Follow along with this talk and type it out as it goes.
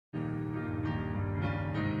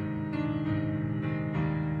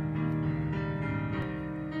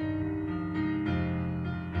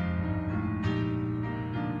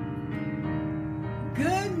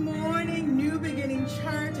Living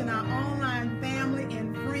Church and our online family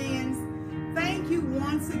and friends. Thank you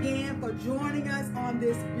once again for joining us on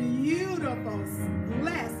this beautiful,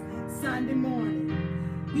 blessed Sunday morning.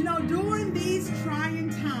 You know, during these trying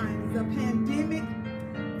times, the pandemic,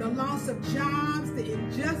 the loss of jobs, the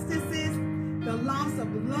injustices, the loss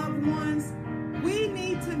of loved ones, we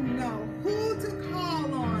need to know who to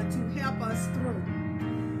call on to help us through.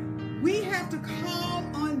 We have to call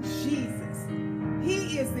on Jesus.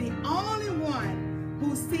 He is the only one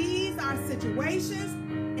who sees our situations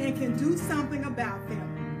and can do something about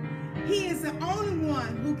them. He is the only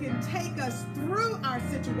one who can take us through our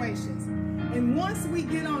situations. And once we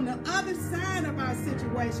get on the other side of our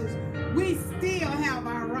situations, we still have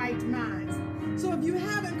our right minds. So if you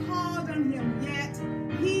haven't called on him yet,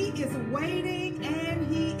 he is waiting and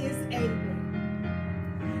he is able.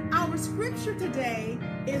 Our scripture today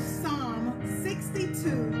is Psalm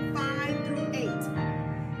 62, 5 through 8.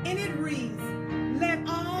 And it reads, "Let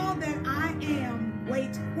all that I am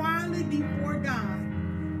wait quietly before God,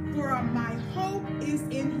 for my hope is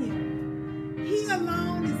in him. He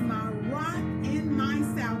alone is my rock and my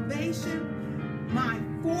salvation, my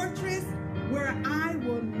fortress where I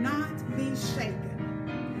will not be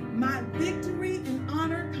shaken. My victory and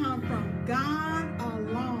honor come from God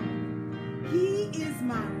alone. He is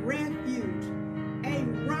my refuge, a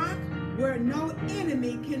rock where no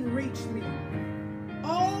enemy can reach me.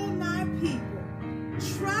 Oh, my people,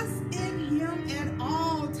 trust in him at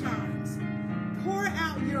all times. Pour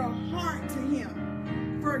out your heart to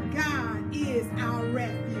him, for God is our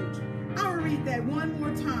refuge." I'll read that one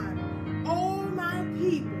more time. Oh, my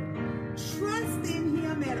people, trust in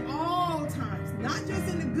him at all times, not just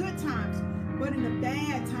in the good times, but in the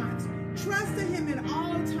bad times. Trust in him at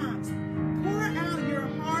all times. Pour out your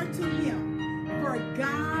heart to him, for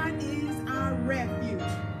God is our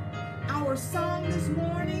refuge. Our song this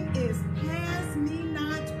morning is "Pass Me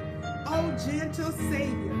Not, O Gentle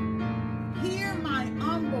Savior. Hear my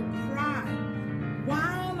humble cry.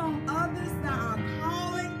 While on others thou art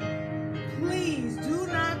calling, please do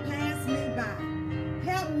not pass me by.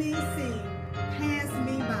 Help me sing, pass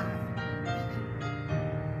me by.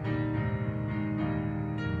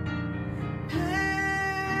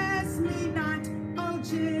 Pass me not, O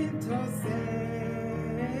gentle Savior.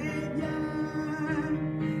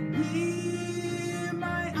 Hear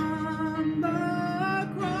my humble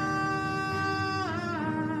cry.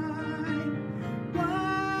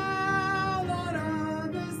 While on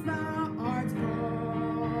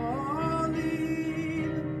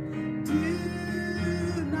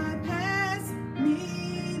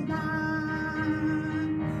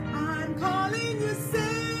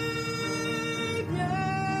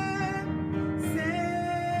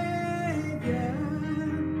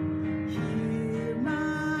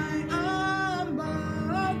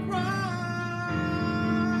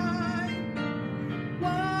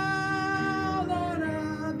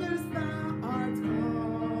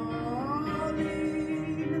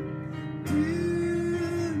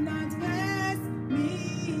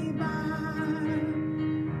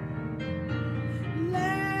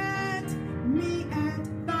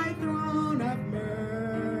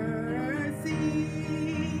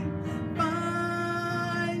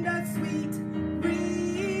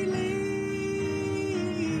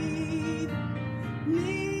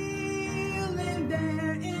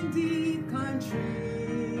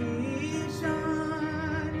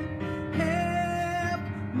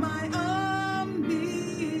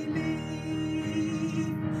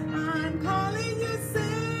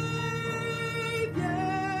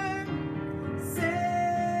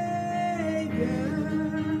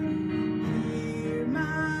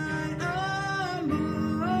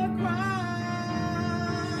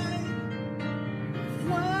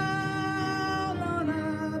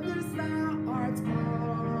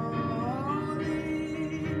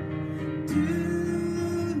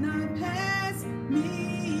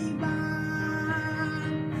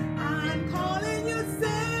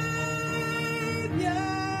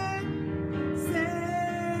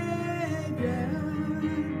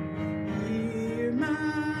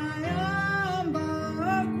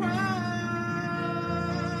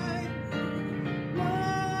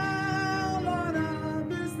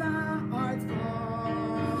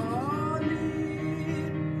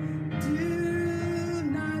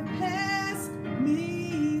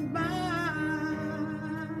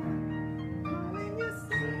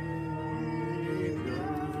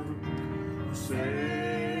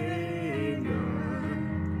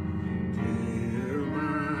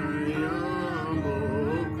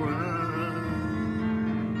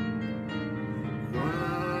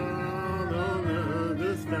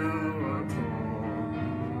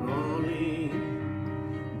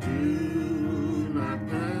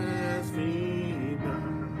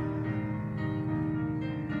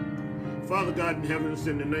Father God in heaven,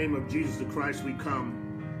 in the name of Jesus the Christ, we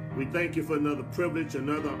come. We thank you for another privilege,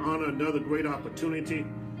 another honor, another great opportunity.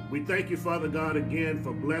 We thank you, Father God, again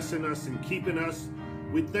for blessing us and keeping us.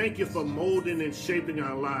 We thank you for molding and shaping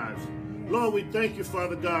our lives. Lord, we thank you,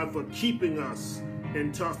 Father God, for keeping us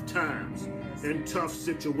in tough times, in tough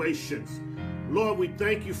situations. Lord, we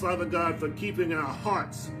thank you, Father God, for keeping our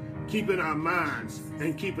hearts, keeping our minds,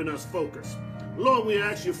 and keeping us focused. Lord, we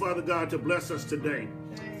ask you, Father God, to bless us today.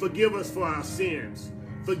 Forgive us for our sins.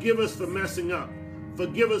 Forgive us for messing up.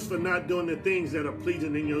 Forgive us for not doing the things that are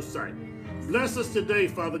pleasing in your sight. Bless us today,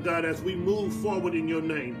 Father God, as we move forward in your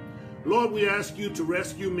name. Lord, we ask you to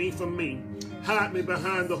rescue me from me. Hide me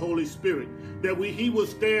behind the Holy Spirit, that he will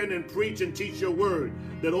stand and preach and teach your word,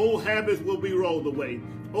 that old habits will be rolled away,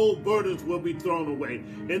 old burdens will be thrown away,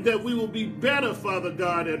 and that we will be better, Father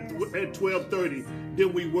God, at 12:30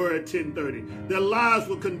 than we were at 10:30. That lives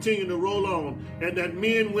will continue to roll on, and that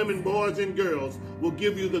men, women, boys, and girls will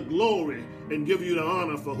give you the glory and give you the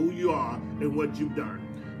honor for who you are and what you've done.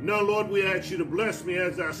 Now, Lord, we ask you to bless me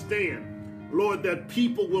as I stand. Lord, that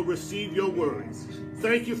people will receive your words.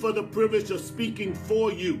 Thank you for the privilege of speaking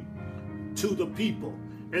for you to the people.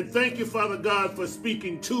 And thank you, Father God, for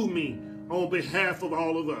speaking to me on behalf of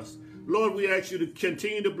all of us. Lord, we ask you to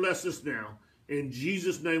continue to bless us now. In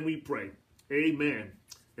Jesus' name we pray. Amen.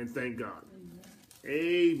 And thank God.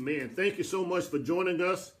 Amen. Thank you so much for joining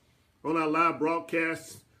us on our live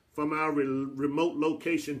broadcast from our remote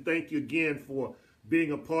location. Thank you again for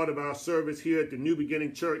being a part of our service here at the New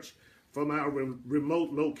Beginning Church from our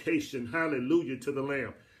remote location. Hallelujah to the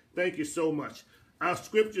Lamb. Thank you so much. Our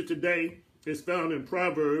scripture today is found in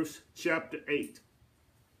Proverbs chapter 8.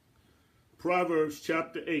 Proverbs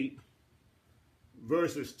chapter 8,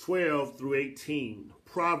 verses 12 through 18.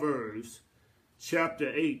 Proverbs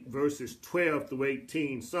chapter 8, verses 12 through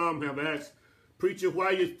 18. Some have asked, preacher, why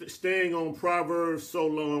are you staying on Proverbs so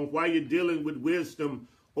long? Why are you dealing with wisdom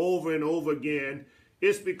over and over again?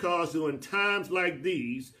 It's because in times like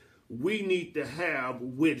these, we need to have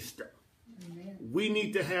wisdom. Amen. We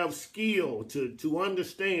need to have skill to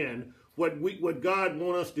understand what God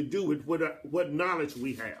wants us to do with what knowledge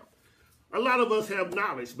we have. A lot of us have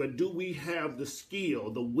knowledge, but do we have the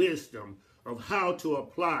skill, the wisdom of how to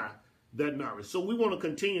apply that knowledge? So we want to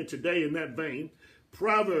continue today in that vein.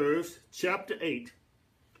 Proverbs chapter 8,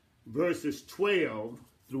 verses 12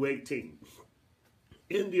 through 18.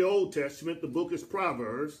 In the Old Testament, the book is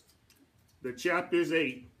Proverbs. The chapter is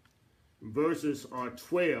 8. Verses are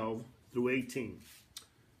 12 through 18.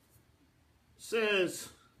 Says,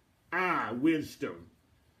 I, wisdom,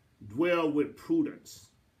 dwell with prudence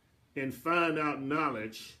and find out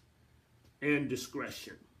knowledge and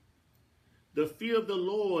discretion. The fear of the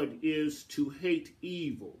Lord is to hate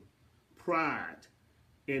evil, pride,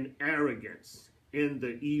 and arrogance in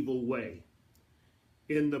the evil way.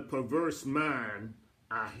 In the perverse mind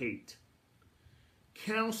I hate.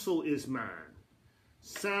 Counsel is mine.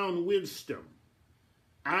 Sound wisdom.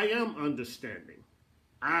 I am understanding.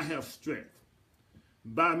 I have strength.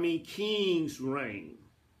 By me kings reign,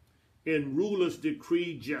 and rulers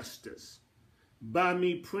decree justice. By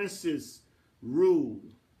me princes rule,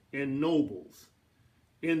 and nobles,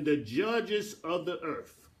 and the judges of the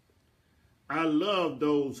earth. I love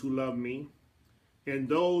those who love me, and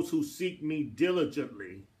those who seek me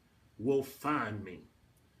diligently will find me.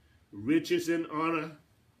 Riches and honor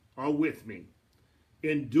are with me,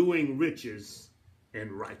 in doing riches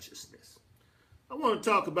and righteousness. I want to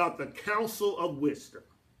talk about the counsel of wisdom.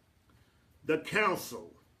 The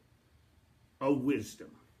counsel of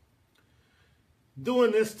wisdom.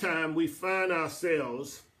 During this time, we find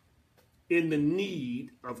ourselves in the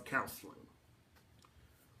need of counseling.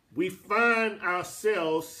 We find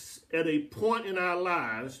ourselves at a point in our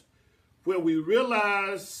lives where we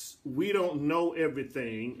realize we don't know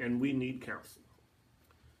everything and we need counseling.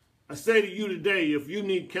 I say to you today, if you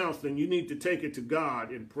need counseling, you need to take it to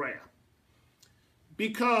God in prayer.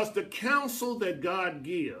 Because the counsel that God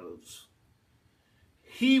gives,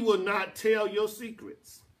 he will not tell your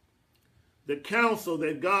secrets. The counsel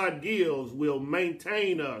that God gives will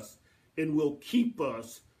maintain us and will keep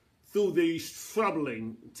us through these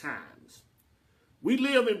troubling times. We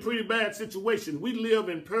live in pretty bad situations. We live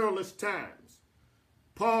in perilous times.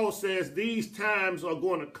 Paul says these times are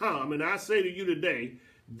going to come, and I say to you today,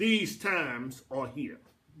 these times are here.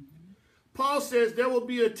 Paul says there will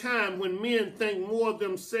be a time when men think more of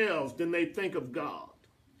themselves than they think of God.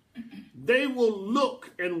 They will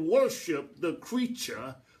look and worship the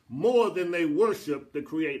creature more than they worship the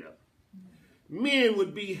Creator. Men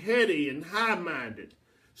would be heady and high-minded,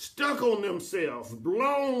 stuck on themselves,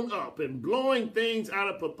 blown up and blowing things out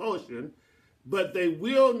of proportion but they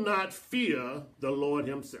will not fear the Lord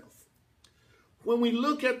himself. When we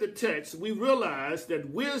look at the text, we realize that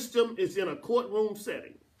wisdom is in a courtroom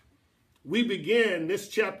setting. We began this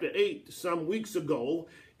chapter 8 some weeks ago,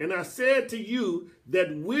 and I said to you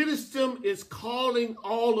that wisdom is calling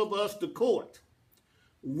all of us to court.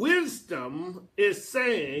 Wisdom is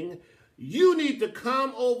saying, you need to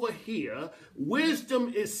come over here.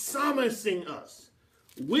 Wisdom is summoning us.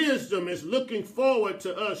 Wisdom is looking forward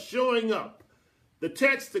to us showing up. The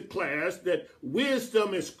text declares that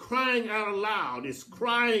wisdom is crying out aloud. It's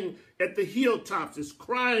crying at the hilltops. It's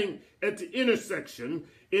crying at the intersection.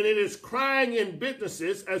 And it is crying in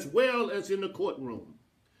businesses as well as in the courtroom.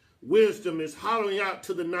 Wisdom is hollering out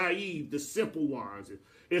to the naive, the simple ones.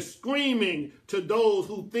 It's screaming to those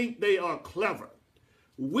who think they are clever.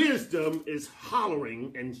 Wisdom is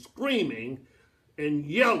hollering and screaming and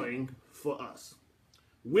yelling for us.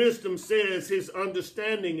 Wisdom says his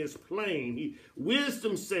understanding is plain.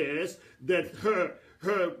 Wisdom says that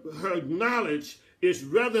her knowledge is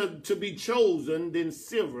rather to be chosen than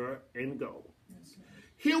silver and gold.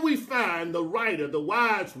 Here we find the writer, the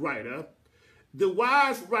wise writer. The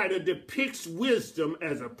wise writer depicts wisdom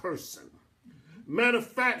as a person. Matter of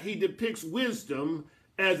fact, he depicts wisdom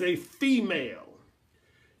as a female.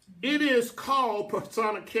 It is called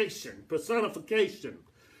personification.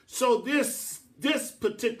 So this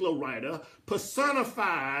particular writer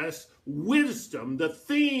personifies wisdom, the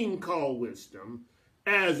thing called wisdom,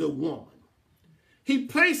 as a woman. He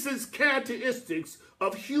places characteristics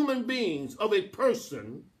of human beings, of a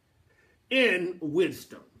person, in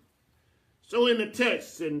wisdom. So in the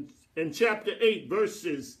text, in chapter 8,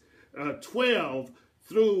 verses 12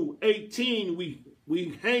 through 18,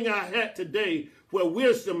 we hang our hat today where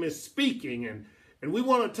wisdom is speaking, and we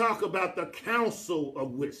want to talk about the counsel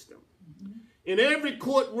of wisdom. In every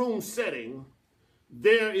courtroom setting,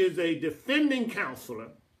 there is a defending counselor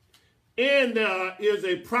and there is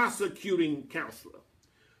a prosecuting counselor.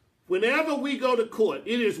 Whenever we go to court,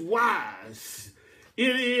 it is wise,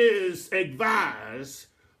 it is advised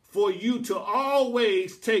for you to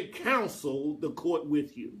always take counsel to court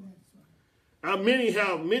with you. Many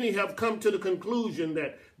have come to the conclusion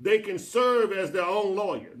that they can serve as their own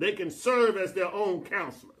lawyer. They can serve as their own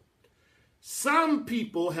counselor. Some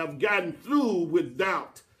people have gotten through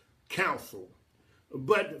without counsel.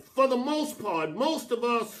 But for the most part, most of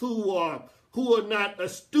us who are not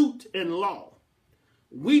astute in law,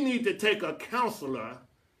 we need to take a counselor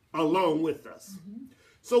along with us.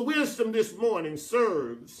 So wisdom this morning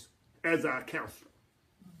serves as our counselor.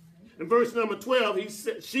 In verse number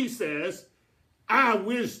 12, she says, I,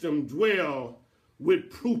 wisdom, dwell with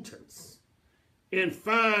prudence and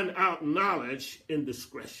find out knowledge and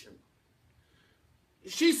discretion.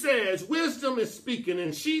 She says, wisdom is speaking,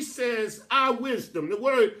 and she says, I, wisdom. The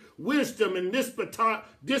word wisdom in this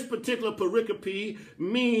particular pericope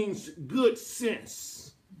means good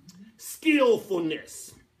sense,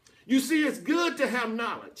 skillfulness. You see, it's good to have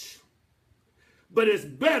knowledge, but it's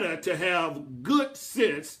better to have good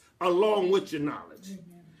sense along with your knowledge.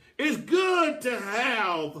 It's good to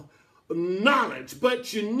have knowledge,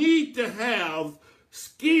 but you need to have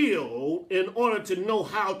skill in order to know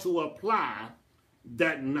how to apply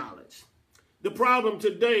that knowledge. The problem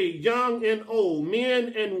today, young and old,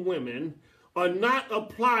 men and women, are not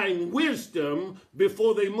applying wisdom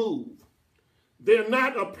before they move. They're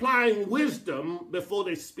not applying wisdom before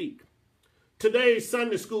they speak. Today's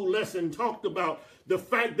Sunday school lesson talked about the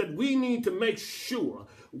fact that we need to make sure,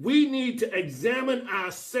 we need to examine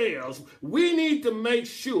ourselves. We need to make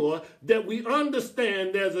sure that we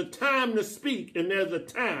understand there's a time to speak and there's a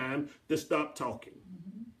time to stop talking.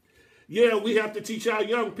 Yeah, we have to teach our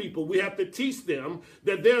young people. We have to teach them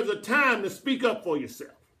that there's a time to speak up for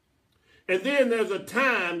yourself. And then there's a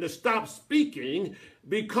time to stop speaking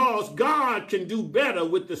because God can do better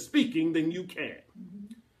with the speaking than you can.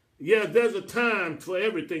 Yeah, there's a time for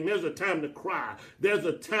everything. There's a time to cry. There's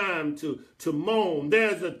a time to moan.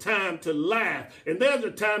 There's a time to laugh. And there's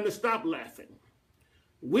a time to stop laughing.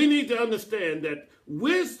 We need to understand that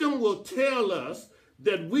wisdom will tell us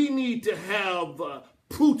that we need to have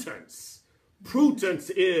prudence.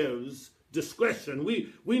 Prudence is discretion.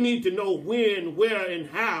 We need to know when, where, and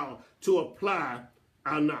how to apply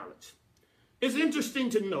our knowledge. It's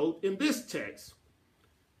interesting to note in this text,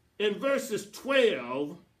 in verses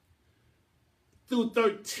 12 through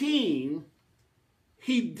 13,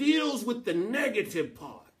 he deals with the negative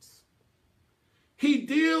parts. He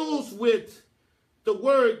deals with the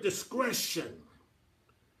word discretion.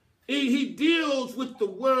 He deals with the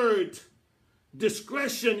word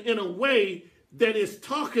discretion in a way that is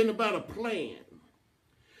talking about a plan.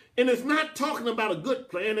 And it's not talking about a good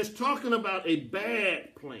plan. It's talking about a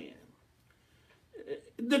bad plan.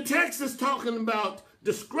 The text is talking about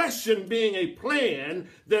discretion being a plan.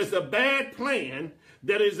 There's a bad plan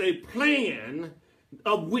that is a plan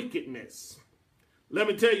of wickedness. Let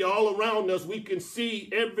me tell you, all around us, we can see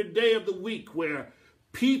every day of the week where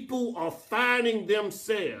people are finding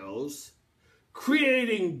themselves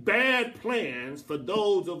creating bad plans for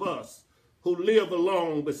those of us who live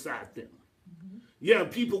along beside them. Yeah,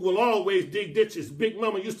 people will always dig ditches. Big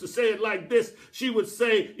Mama used to say it like this. She would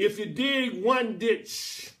say, if you dig one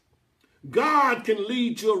ditch, God can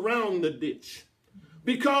lead you around the ditch.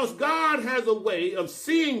 Because God has a way of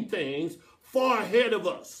seeing things far ahead of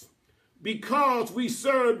us. Because we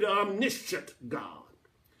serve the omniscient God.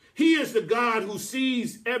 He is the God who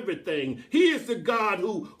sees everything. He is the God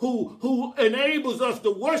who enables us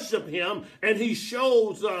to worship him, and he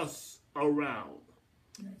shows us around.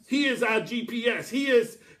 He is our GPS.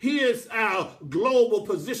 He is our global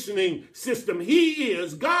positioning system.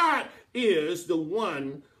 God is the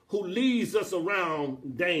one who leads us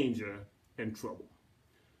around danger and trouble.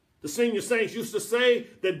 The senior saints used to say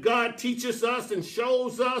that God teaches us and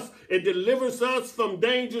shows us and delivers us from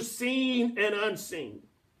danger seen and unseen.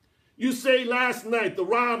 You say last night the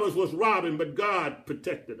robbers was robbing, but God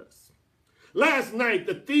protected us. Last night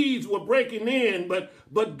the thieves were breaking in,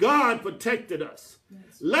 but God protected us.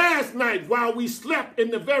 Yes. Last night while we slept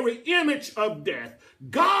in the very image of death,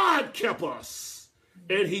 God kept us,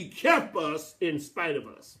 and he kept us in spite of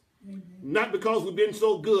us. Amen. Not because we've been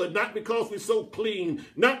so good, not because we're so clean,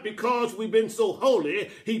 not because we've been so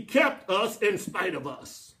holy. He kept us in spite of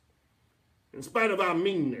us. In spite of our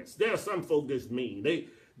meanness. There are some folk that's mean.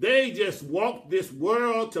 They just walk this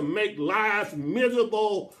world to make lives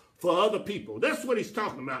miserable for other people. That's what he's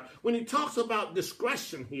talking about. When he talks about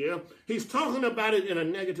discretion here, he's talking about it in a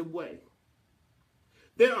negative way.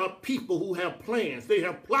 There are people who have plans. They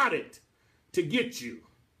have plotted to get you.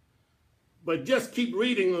 But just keep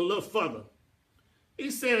reading a little further. He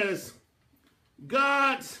says,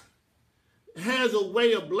 God has a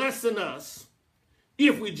way of blessing us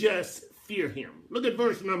if we just fear him. Look at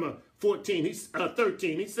verse number 13. He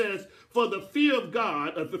says, for the fear of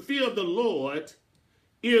God, the fear of the Lord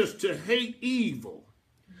is to hate evil.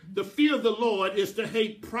 The fear of the Lord is to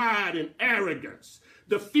hate pride and arrogance.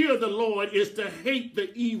 The fear of the Lord is to hate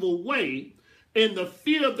the evil way. And the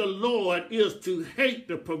fear of the Lord is to hate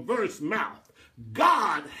the perverse mouth.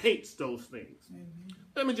 God hates those things. Mm-hmm.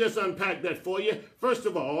 Let me just unpack that for you. First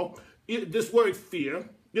of all, this word fear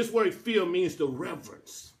means to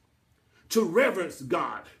reverence. To reverence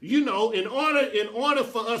God. You know, in order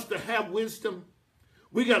for us to have wisdom,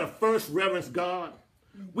 we got to first reverence God.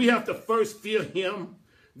 We have to first fear him.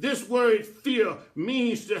 This word fear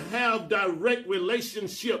means to have direct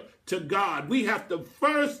relationship to God. We have to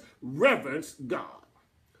first reverence God.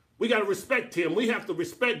 We got to respect him. We have to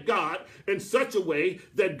respect God in such a way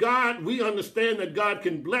that we understand that God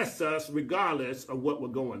can bless us regardless of what we're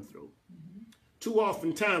going through. Mm-hmm. Too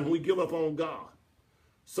often times we give up on God.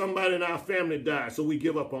 Somebody in our family died, so we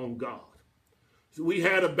give up on God. So we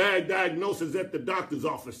had a bad diagnosis at the doctor's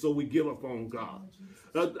office, so we give up on God.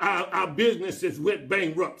 Our businesses went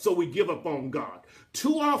bankrupt, so we give up on God.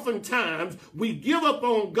 Too often times we give up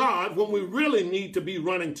on God when we really need to be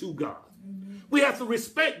running to God. Mm-hmm. We have to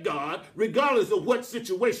respect God regardless of what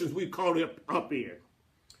situations we call it up in.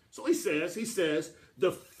 So he says,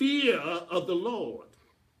 the fear of the Lord.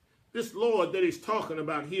 This Lord that he's talking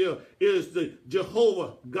about here is the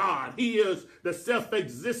Jehovah God. He is the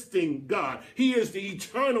self-existing God. He is the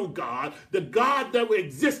eternal God, the God that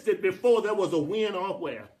existed before there was a wind or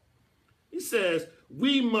where. He says,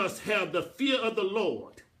 we must have the fear of the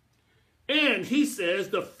Lord. And he says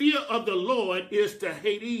the fear of the Lord is to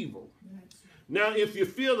hate evil. Now, if you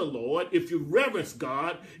fear the Lord, if you reverence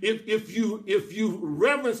God, if you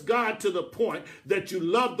reverence God to the point that you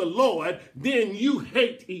love the Lord, then you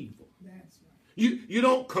hate evil. That's right.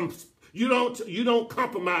 You don't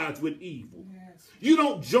compromise with evil. Yes. You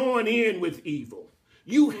don't join in with evil.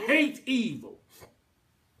 You hate evil.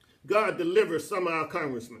 God delivers some of our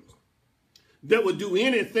congressmen that would do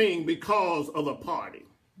anything because of a party.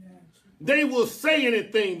 They will say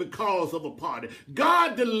anything because of a party.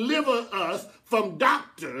 God deliver us from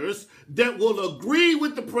doctors that will agree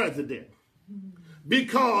with the president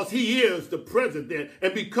because he is the president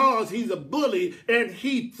and because he's a bully and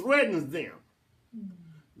he threatens them.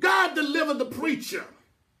 God deliver the preacher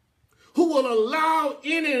who will allow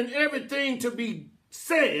any and everything to be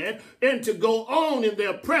said and to go on in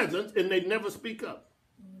their presence, and they never speak up.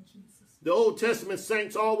 The Old Testament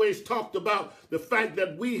saints always talked about the fact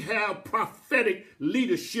that we have prophetic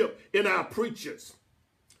leadership in our preachers.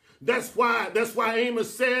 That's why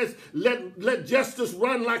Amos says, let justice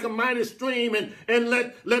run like a mighty stream, and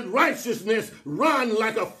let righteousness run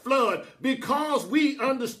like a flood, because we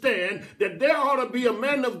understand that there ought to be a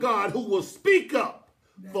man of God who will speak up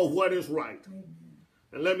for what is right. Amen.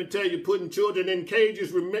 And let me tell you, putting children in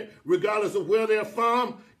cages, regardless of where they're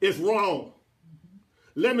from, is wrong.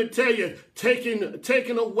 Let me tell you,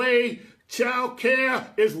 taking away child care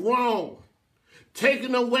is wrong.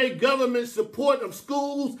 Taking away government support of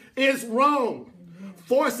schools is wrong. Amen.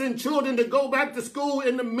 Forcing children to go back to school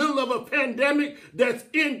in the middle of a pandemic that's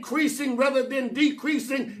increasing rather than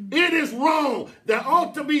decreasing, it is wrong. There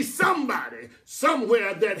ought to be somebody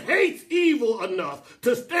somewhere that hates evil enough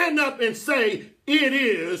to stand up and say it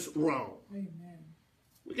is wrong. Amen.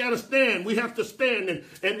 We got to stand. We have to stand,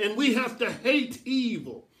 and we have to hate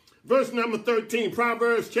evil. Verse number 13,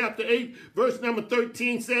 Proverbs chapter 8, verse number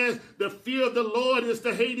 13 says, the fear of the Lord is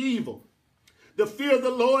to hate evil. The fear of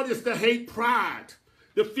the Lord is to hate pride.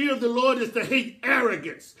 The fear of the Lord is to hate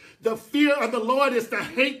arrogance. The fear of the Lord is to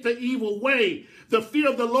hate the evil way. The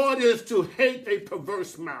fear of the Lord is to hate a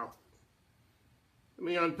perverse mouth. Let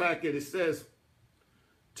me unpack it. It says,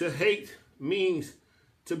 to hate means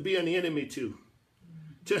to be an enemy to.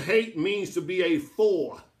 To hate means to be a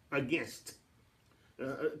for against.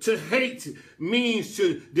 To hate means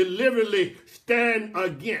to deliberately stand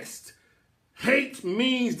against. Hate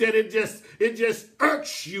means that it just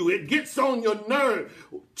irks you. It gets on your nerve.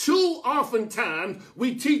 Too oftentimes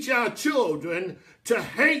we teach our children to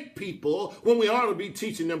hate people when we ought to be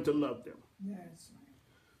teaching them to love them. Yes.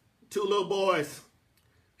 Two little boys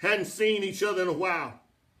hadn't seen each other in a while.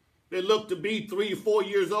 They looked to be 3 or 4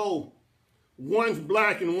 years old. One's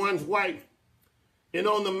black and one's white. And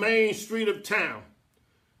on the main street of town,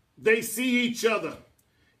 they see each other,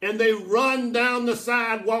 and they run down the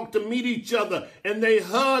sidewalk to meet each other, and they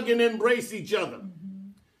hug and embrace each other. Mm-hmm.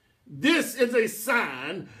 This is a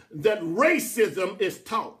sign that racism is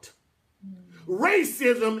taught. Mm-hmm.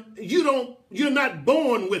 Racism, you're not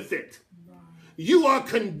born with it. Right. You are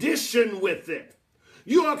conditioned with it.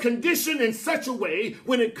 You are conditioned in such a way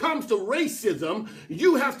when it comes to racism,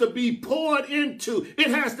 you have to be poured into. It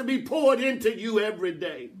has to be poured into you every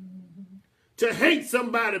day. To hate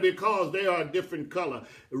somebody because they are a different color.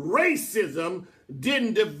 Racism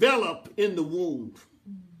didn't develop in the womb.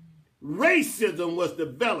 Racism was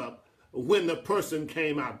developed when the person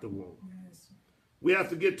came out the womb. Yes. We have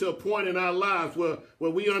to get to a point in our lives where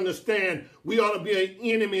we understand we ought to be an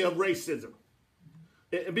enemy of racism.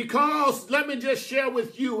 Because, let me just share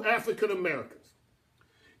with you, African Americans,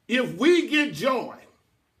 if we get joy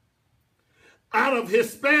out of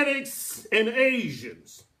Hispanics and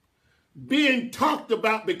Asians being talked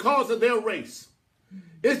about because of their race,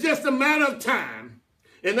 it's just a matter of time,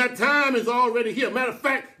 and that time is already here. Matter of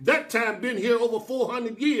fact, that time been here over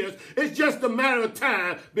 400 years. It's just a matter of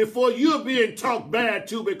time before you're being talked bad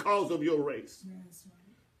to because of your race. Yes,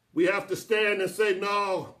 right. We have to stand and say,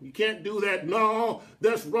 no, you can't do that. No,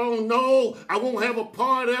 that's wrong. No, I won't have a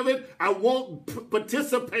part of it. I won't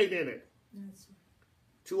participate in it. Yes,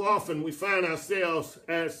 right. Too often we find ourselves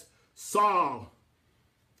as Saul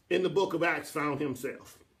in the book of Acts found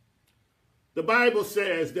himself. The Bible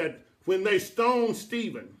says that when they stoned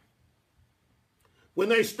Stephen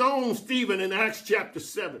in Acts chapter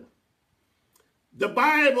 7, the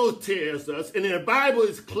Bible tells us, and the Bible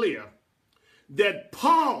is clear, that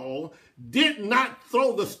Paul did not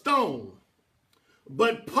throw the stone,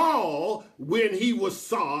 but Paul, when he was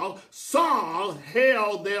Saul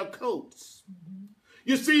held their coats. Mm-hmm.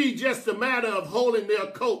 You see, just a matter of holding their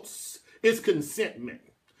coats is consentment.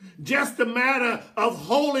 Just a matter of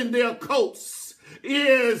holding their coats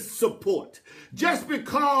is support. Just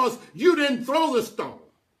because you didn't throw the stone,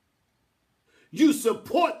 you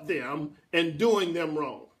support them and doing them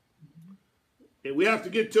wrong. And we have to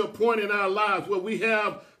get to a point in our lives where we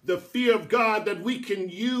have the fear of God, that we can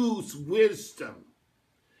use wisdom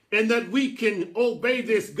and that we can obey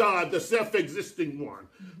this God, the self-existing one,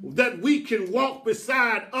 that we can walk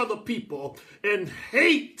beside other people and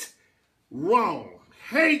hate wrong.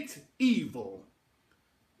 Hate evil.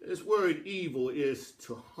 This word evil is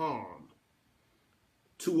to harm,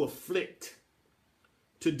 to afflict,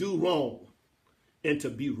 to do wrong, and to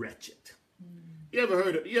be wretched. You ever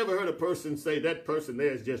heard a person say that person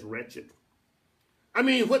there is just wretched? I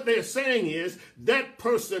mean, what they're saying is that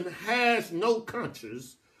person has no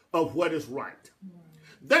conscience of what is right.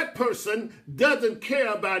 That person doesn't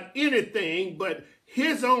care about anything but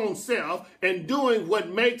his own self and doing what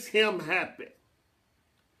makes him happy.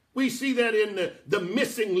 We see that in the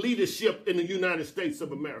missing leadership in the United States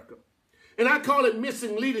of America. And I call it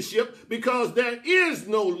missing leadership because there is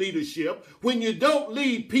no leadership when you don't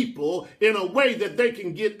lead people in a way that they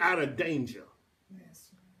can get out of danger. Yes.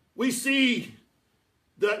 We see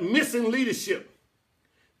the missing leadership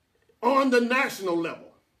on the national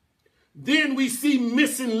level. Then we see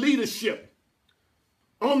missing leadership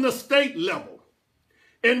on the state level.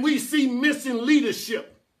 And we see missing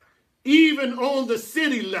leadership even on the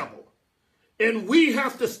city level. And we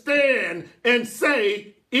have to stand and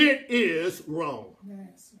say, it is wrong.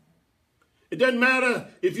 Yes. It doesn't matter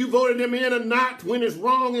if you voted them in or not. When it's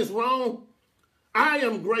wrong, it's wrong. I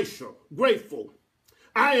am grateful.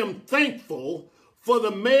 I am thankful for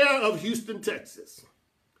the mayor of Houston, Texas,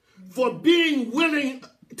 for being willing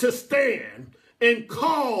to stand and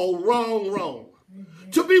call wrong wrong.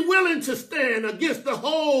 To be willing to stand against the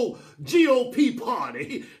whole GOP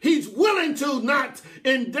party. He's willing to not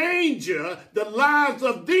endanger the lives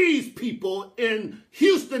of these people in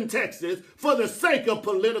Houston, Texas for the sake of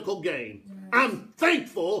political gain. Yes. I'm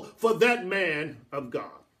thankful for that man of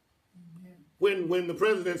God. Amen. When the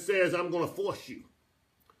president says, I'm going to force you,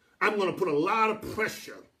 I'm going to put a lot of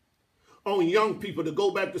pressure on young people to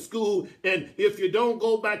go back to school. And if you don't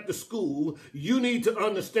go back to school, you need to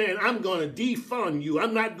understand I'm going to defund you.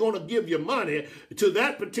 I'm not going to give you money to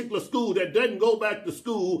that particular school that doesn't go back to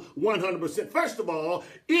school 100%. First of all,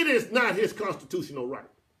 it is not his constitutional right.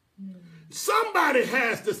 Somebody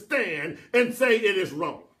has to stand and say it is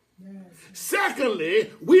wrong. Yes.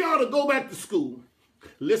 Secondly, we ought to go back to school.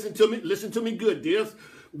 Listen to me good, dears.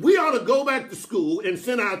 We ought to go back to school and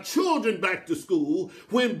send our children back to school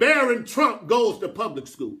when Barron Trump goes to public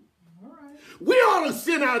school. All right. We ought to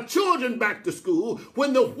send our children back to school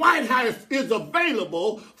when the White House is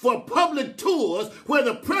available for public tours where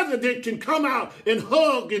the president can come out and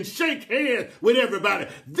hug and shake hands with everybody.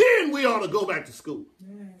 Then we ought to go back to school.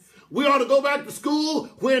 We ought to go back to school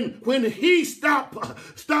when he stopped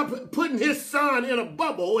putting his son in a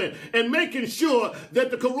bubble and making sure that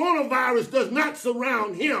the coronavirus does not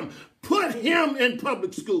surround him. Put him in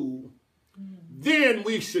public school. Then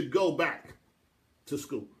we should go back to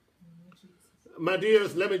school. My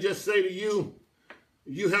dears, let me just say to you,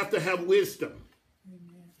 you have to have wisdom.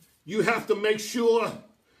 You have to make sure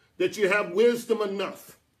that you have wisdom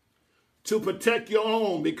enough to protect your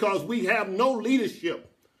own, because we have no leadership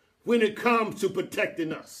when it comes to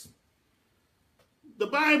protecting us. The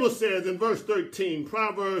Bible says in verse 13,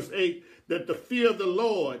 Proverbs 8, that the fear of the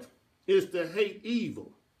Lord is to hate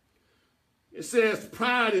evil. It says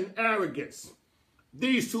pride and arrogance.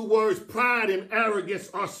 These two words, pride and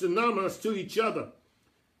arrogance, are synonymous to each other.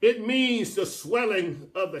 It means the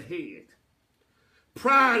swelling of the head.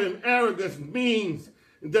 Pride and arrogance means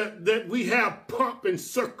that we have pomp and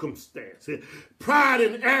circumstance. Pride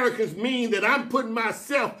and arrogance mean that I'm putting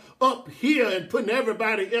myself up here and putting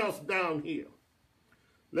everybody else down here.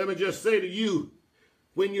 Let me just say to you,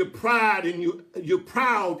 when you're proud and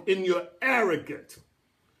you're arrogant,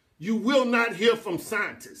 you will not hear from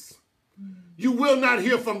scientists. You will not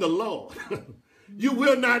hear from the Lord. You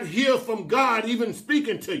will not hear from God even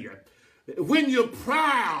speaking to you. When you're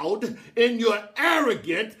proud and you're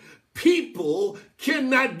arrogant, people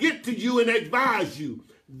cannot get to you and advise you.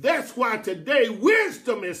 That's why today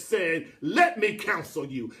wisdom is saying, let me counsel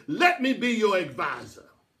you. Let me be your advisor.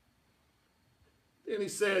 Then he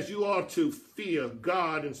says you ought to fear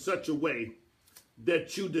God in such a way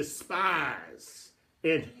that you despise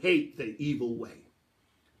and hate the evil way.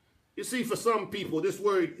 You see, for some people,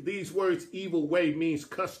 these words, evil way, means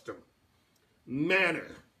custom, manner,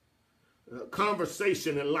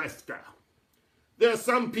 conversation, and lifestyle. There are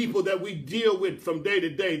some people that we deal with from day to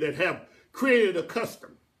day that have created a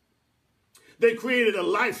custom. They created a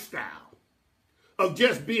lifestyle of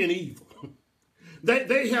just being evil.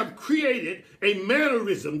 They have created a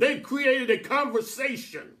mannerism. They've created a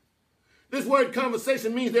conversation. This word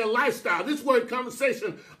conversation means their lifestyle. This word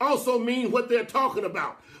conversation also means what they're talking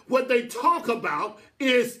about. What they talk about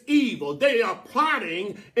is evil. They are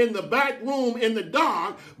plotting in the back room in the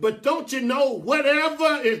dark, but don't you know,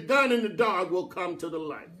 whatever is done in the dark will come to the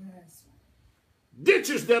light. Yes.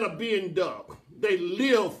 Ditches that are being dug, they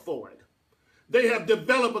live for it. They have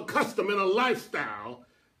developed a custom and a lifestyle,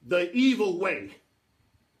 the evil way.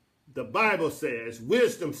 The Bible says,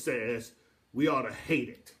 wisdom says, we ought to hate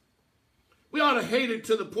it. We ought to hate it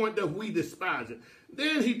to the point that we despise it.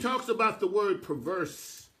 Then he talks about the word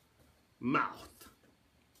perverse mouth.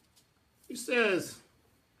 He says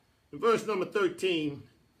in verse number 13,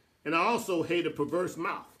 and I also hate a perverse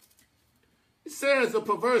mouth. He says a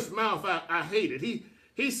perverse mouth, I hate it.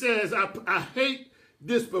 He says, I hate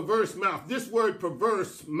this perverse mouth. This word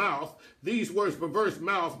perverse mouth, these words perverse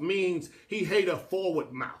mouth means he hate a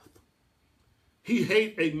forward mouth. He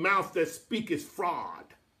hates a mouth that speaketh fraud.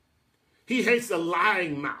 He hates a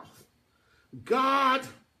lying mouth. God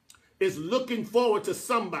is looking forward to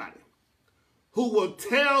somebody who will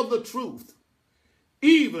tell the truth,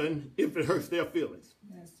 even if it hurts their feelings.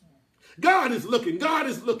 Yes, God is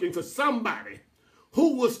looking for somebody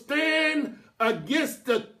who will stand against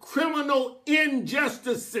the criminal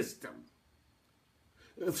injustice system.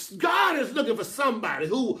 God is looking for somebody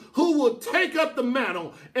who will take up the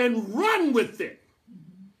mantle and run with it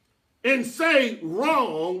and say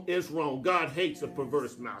wrong is wrong. God hates a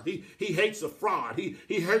perverse mouth. He hates a fraud. He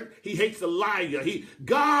hates a liar.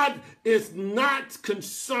 God is not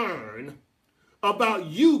concerned about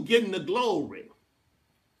you getting the glory.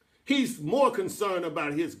 He's more concerned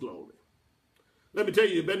about his glory. Let me tell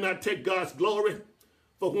you, you better not take God's glory.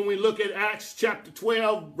 For when we look at Acts chapter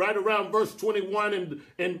 12, right around verse 21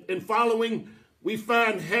 and following, we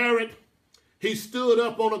find Herod. He stood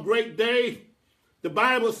up on a great day. The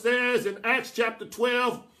Bible says in Acts chapter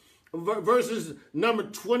 12, verses number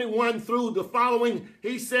 21 through the following,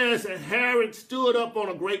 he says that Herod stood up on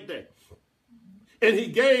a great day. And he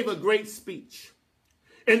gave a great speech.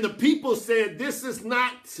 And the people said, this is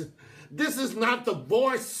not the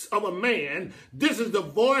voice of a man. This is the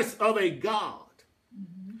voice of a God.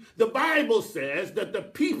 The Bible says that the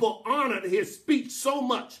people honored his speech so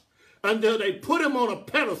much until they put him on a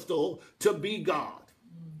pedestal to be God.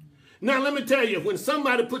 Now, let me tell you, when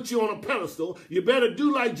somebody puts you on a pedestal, you better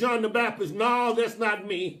do like John the Baptist. No, that's not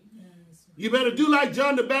me. You better do like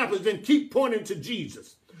John the Baptist and keep pointing to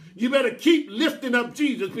Jesus. You better keep lifting up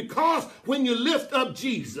Jesus, because when you lift up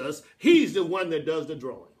Jesus, he's the one that does the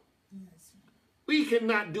drawing. We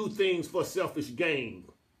cannot do things for selfish gain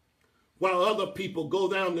while other people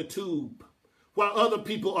go down the tube, while other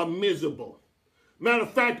people are miserable. Matter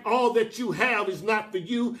of fact, all that you have is not for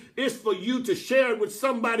you. It's for you to share it with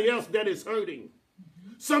somebody else that is hurting,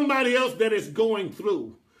 somebody else that is going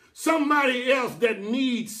through, somebody else that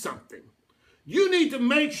needs something. You need to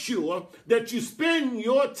make sure that you spend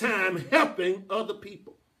your time helping other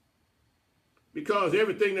people, because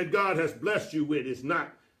everything that God has blessed you with is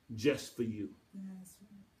not just for you.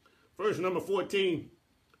 Verse number 14,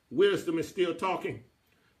 wisdom is still talking.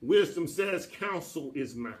 Wisdom says, counsel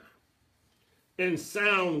is mine, and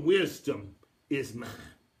sound wisdom is mine.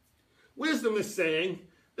 Wisdom is saying,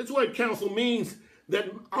 that's what counsel means, that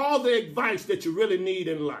all the advice that you really need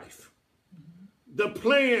in life, the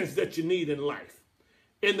plans that you need in life,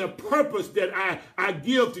 and the purpose that I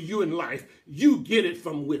give to you in life, you get it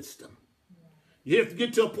from wisdom. You have to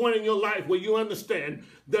get to a point in your life where you understand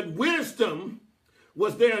that wisdom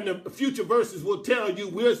was there, and the future verses will tell you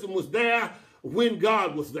wisdom was there when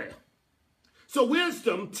God was there. So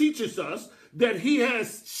wisdom teaches us that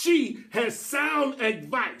she has sound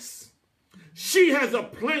advice. She has a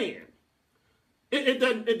plan. It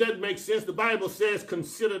doesn't make sense. The Bible says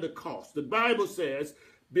consider the cost. The Bible says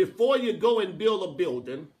before you go and build a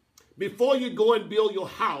building, before you go and build your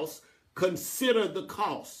house, consider the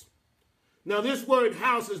cost. Now, this word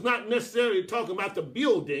house is not necessarily talking about the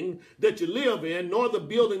building that you live in, nor the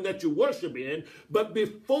building that you worship in. But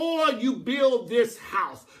before you build this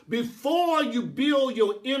house, before you build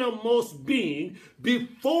your innermost being,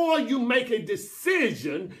 before you make a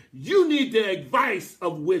decision, you need the advice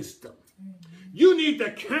of wisdom. You need the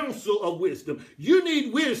counsel of wisdom. You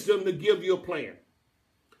need wisdom to give you a plan.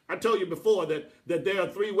 I told you before that there are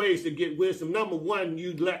 3 ways to get wisdom. Number 1,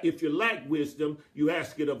 if you lack wisdom, you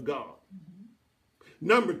ask it of God.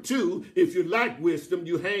 Number 2, if you lack wisdom,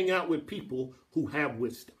 you hang out with people who have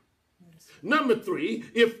wisdom. Yes. Number 3,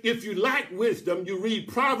 if you lack wisdom, you read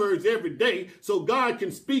Proverbs every day so God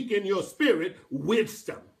can speak in your spirit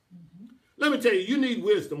wisdom. Let me tell you, you need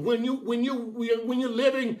wisdom. When you're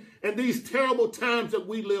living in these terrible times that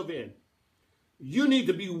we live in, you need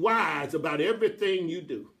to be wise about everything you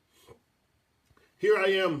do. Here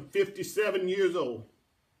I am, 57 years old.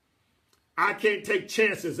 I can't take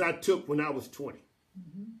chances I took when I was 20.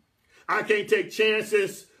 I can't take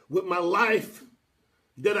chances with my life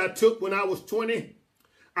that I took when I was 20.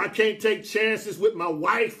 I can't take chances with my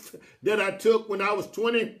wife that I took when I was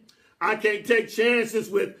 20. I can't take chances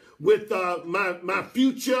with my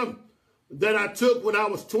future that I took when I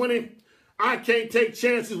was 20. I can't take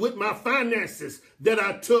chances with my finances that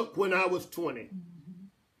I took when I was 20.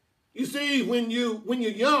 You see, when you're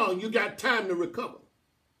young, you got time to recover.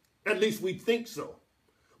 At least we think so.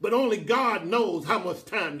 But only God knows how much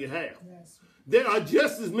time you have. Yes. There are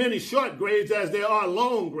just as many short graves as there are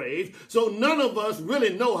long graves, so none of us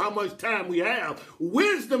really know how much time we have.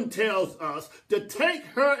 Wisdom tells us to take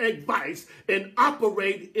her advice and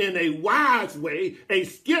operate in a wise way, a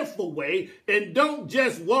skillful way, and don't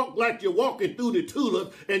just walk like you're walking through the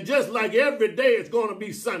tulips and just like every day it's going to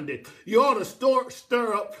be Sunday. You ought to store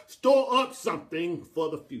up something for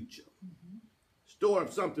the future. Store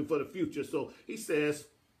up something for the future. So he says,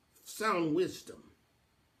 sound wisdom.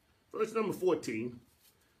 Verse number 14,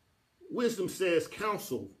 wisdom says,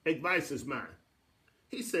 counsel, advice is mine.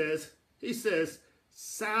 He says,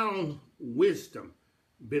 sound wisdom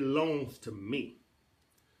belongs to me.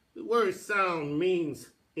 The word sound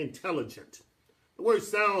means intelligent. The word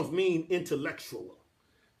sounds mean intellectual.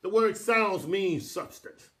 The word sounds means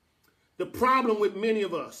substance. The problem with many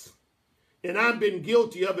of us, and I've been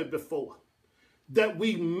guilty of it before, that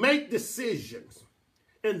we make decisions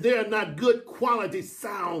and they're not good quality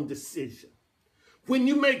sound decisions. When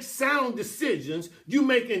you make sound decisions, you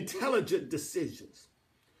make intelligent decisions.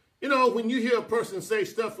 You know, when you hear a person say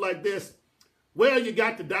stuff like this, well, you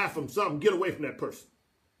got to die from something, get away from that person.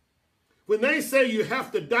 When they say you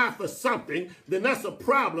have to die for something, then that's a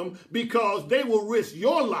problem because they will risk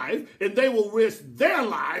your life and they will risk their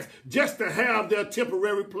life just to have their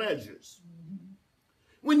temporary pleasures.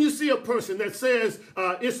 When you see a person that says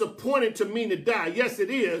it's appointed to me to die, yes,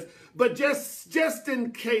 it is, but just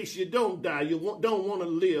in case you don't die, you don't want to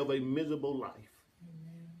live a miserable life.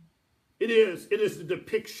 Amen. It is the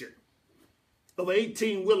depiction of an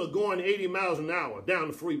 18-wheeler going 80 miles an hour down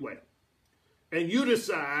the freeway. And you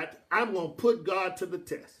decide, I'm going to put God to the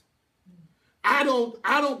test. I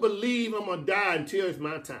don't believe I'm going to die until it's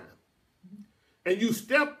my time. And you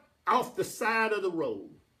step off the side of the road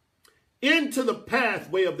into the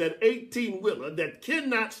pathway of that 18-wheeler that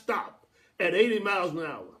cannot stop at 80 miles an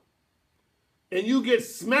hour. And you get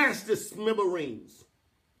smashed to smithereens.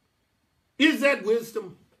 Is that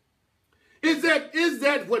wisdom? Is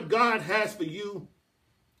that what God has for you?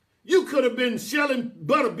 You could have been shelling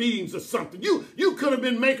butter beans or something. You could have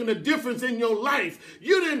been making a difference in your life.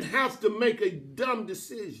 You didn't have to make a dumb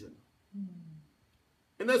decision.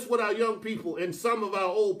 And that's what our young people and some of our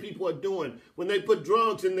old people are doing when they put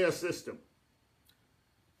drugs in their system.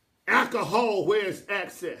 Alcohol where it's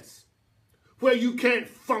access, where you can't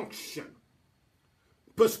function.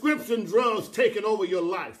 Prescription drugs taking over your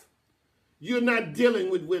life. You're not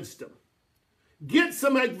dealing with wisdom. Get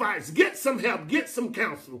some advice, get some help, get some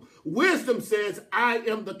counsel. Wisdom says, I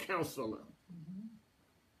am the counselor.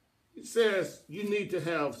 It says you need to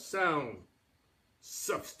have sound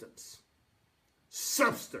substance.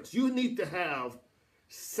 Substance. You need to have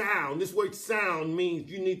sound. This word sound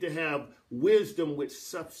means you need to have wisdom with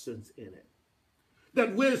substance in it.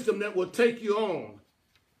 That wisdom that will take you on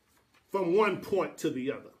from one point to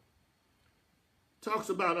the other. Talks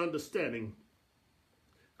about understanding.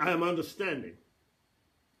 I am understanding.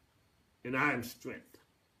 And I am strength.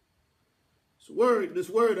 This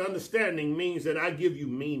word understanding means that I give you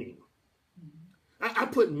meaning. I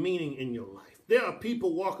put meaning in your life. There are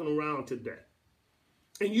people walking around today.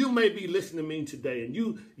 And you may be listening to me today. And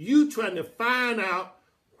you trying to find out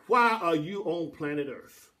why are you on planet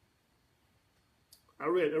Earth. I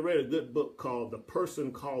read a good book called The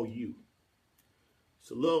Person Called You.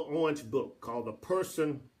 It's a little orange book called The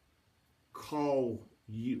Person Called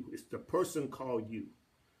You. It's The Person Called You.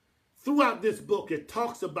 Throughout this book, it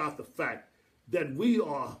talks about the fact that we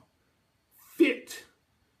are fit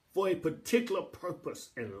for a particular purpose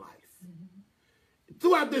in life. Mm-hmm.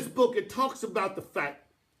 Throughout this book, it talks about the fact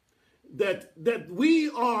that we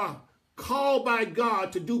are called by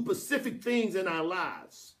God to do specific things in our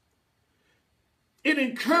lives. It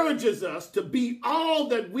encourages us to be all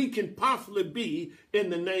that we can possibly be in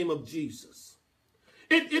the name of Jesus.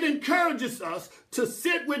 It encourages us to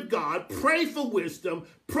sit with God, pray for wisdom,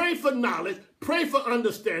 pray for knowledge, pray for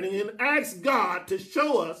understanding, and ask God to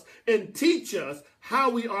show us and teach us how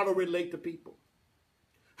we ought to relate to people,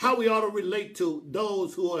 how we ought to relate to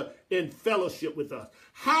those who are in fellowship with us.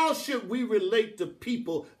 How should we relate to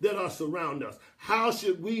people that are surround us? How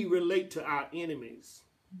should we relate to our enemies?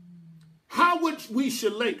 How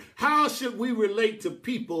should we relate to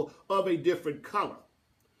people of a different color?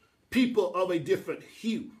 People of a different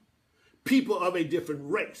hue, people of a different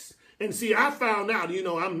race. And see, I found out,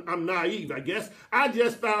 I'm naive, I guess. I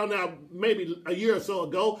just found out maybe a year or so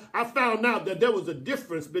ago, I found out that there was a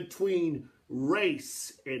difference between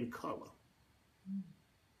race and color.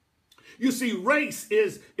 You see, race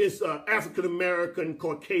is African-American,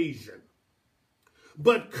 Caucasian.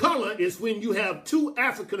 But color is when you have two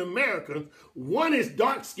African Americans, one is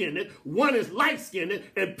dark-skinned, one is light-skinned,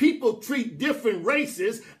 and people treat different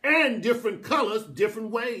races and different colors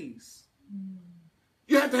different ways.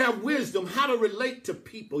 You have to have wisdom how to relate to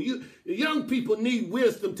people. Young people need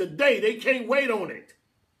wisdom today. They can't wait on it.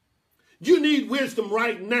 You need wisdom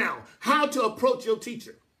right now, how to approach your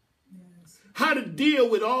teacher. How to deal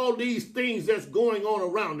with all these things that's going on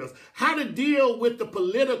around us. How to deal with the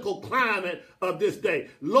political climate of this day.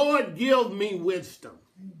 Lord, give me wisdom.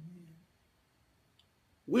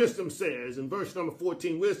 Wisdom says, in verse number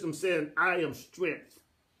 14, wisdom says, I am strength.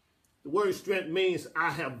 The word strength means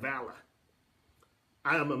I have valor.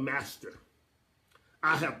 I am a master.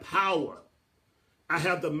 I have power. I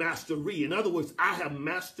have the mastery. In other words, I have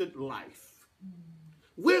mastered life.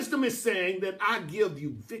 Wisdom is saying that I give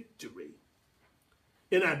you victory.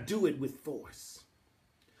 And I do it with force.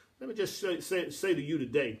 Let me just say to you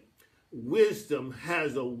today, wisdom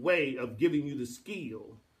has a way of giving you the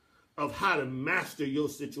skill of how to master your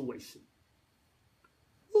situation.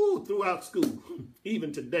 Ooh, throughout school,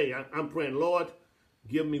 even today, I'm praying, Lord,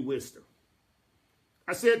 give me wisdom.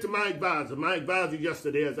 I said to my advisor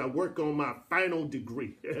yesterday as I work on my final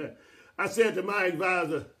degree, I said to my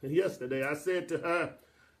advisor yesterday, I said to her,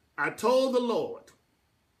 I told the Lord,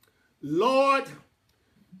 Lord,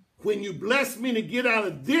 when you bless me to get out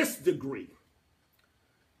of this degree,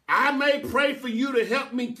 I may pray for you to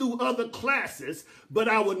help me through other classes, but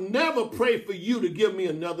I would never pray for you to give me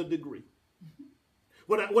another degree.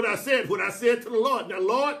 What I said to the Lord, now,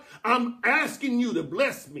 Lord, I'm asking you to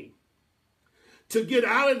bless me to get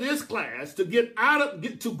out of this class,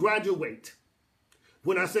 to graduate.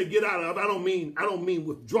 When I say get out of, I don't mean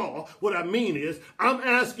withdraw. What I mean is I'm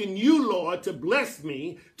asking you, Lord, to bless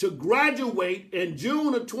me to graduate in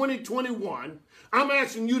June of 2021. I'm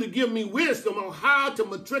asking you to give me wisdom on how to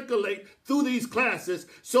matriculate through these classes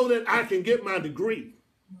so that I can get my degree.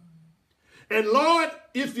 And Lord,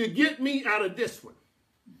 if you get me out of this one,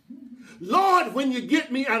 Lord, when you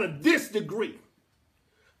get me out of this degree,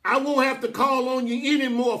 I won't have to call on you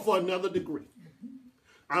anymore for another degree.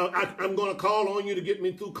 I'm going to call on you to get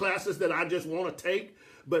me through classes that I just want to take.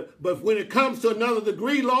 But when it comes to another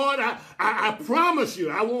degree, Lord, I promise you,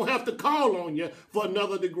 I won't have to call on you for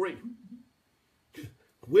another degree.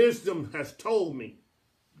 Wisdom has told me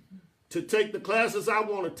to take the classes I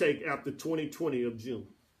want to take after 2020 of June.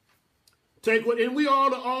 And we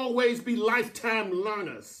ought to always be lifetime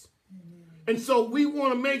learners. And so we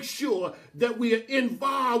want to make sure that we are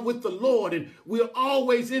involved with the Lord, and we are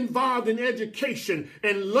always involved in education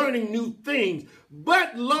and learning new things.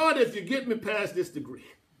 But Lord, if you get me past this degree,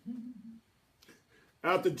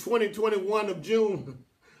 after 2021 of June,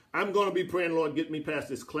 I'm going to be praying, Lord, get me past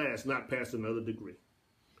this class, not past another degree.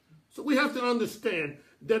 So we have to understand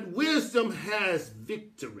that wisdom has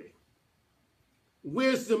victory.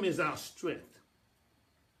 Wisdom is our strength.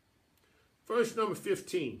 Verse number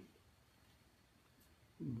 15.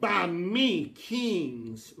 By me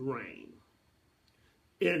kings reign,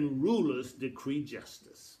 and rulers decree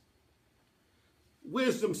justice.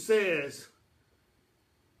 Wisdom says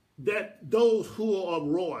that those who are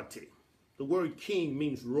royalty, the word king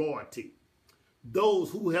means royalty,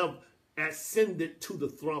 those who have ascended to the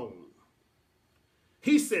throne.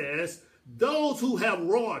 He says those who have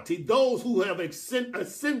royalty, those who have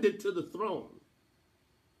ascended to the throne,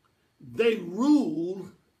 they rule.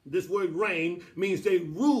 This word reign means they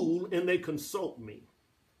rule and they consult me.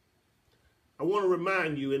 I want to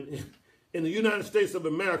remind you, in the United States of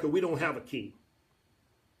America, we don't have a king.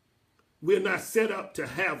 We're not set up to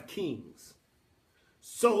have kings.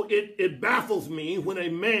 So it baffles me when a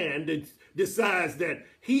man decides that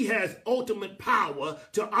he has ultimate power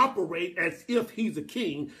to operate as if he's a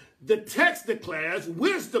king. The text declares,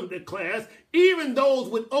 wisdom declares, even those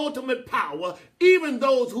with ultimate power, even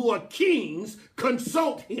those who are kings,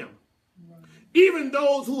 consult him. Right. Even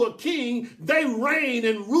those who are king, they reign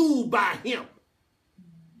and rule by him.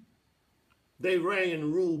 They reign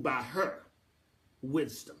and rule by her.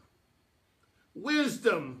 Wisdom.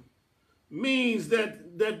 Wisdom means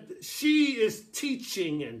that she is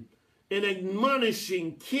teaching and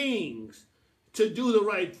admonishing kings to do the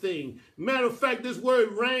right thing. Matter of fact, this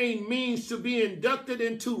word reign means to be inducted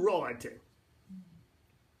into royalty.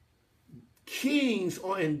 Kings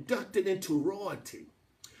are inducted into royalty.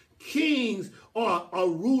 Kings are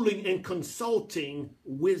ruling and consulting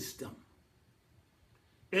wisdom.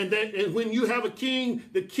 And when you have a king,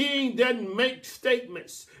 the king doesn't make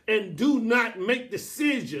statements and do not make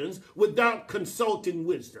decisions without consulting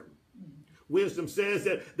wisdom. Wisdom says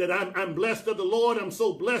that I'm blessed of the Lord. I'm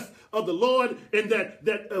so blessed of the Lord, and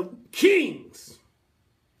that kings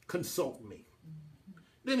consult me.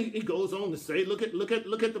 Then he goes on to say, look at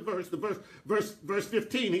the verse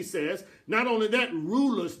 15. He says, not only that,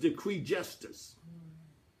 rulers decree justice.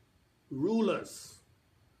 Rulers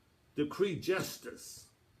decree justice.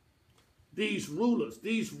 These rulers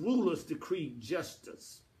decree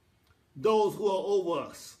justice. Those who are over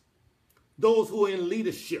us, those who are in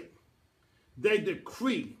leadership, they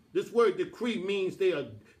decree. This word decree means they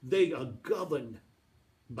are governed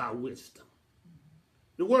by wisdom.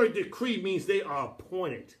 The word decree means they are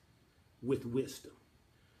appointed with wisdom.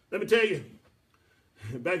 Let me tell you,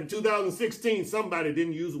 back in 2016, somebody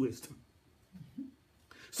didn't use wisdom.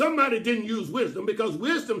 Somebody didn't use wisdom, because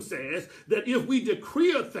wisdom says that if we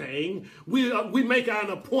decree a thing, we make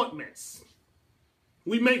our appointments.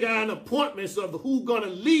 We make our appointments of who's going to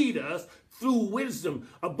lead us through wisdom.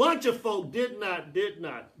 A bunch of folk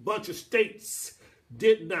bunch of states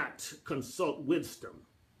did not consult wisdom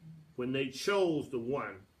when they chose the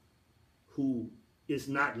one who is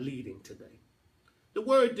not leading today. The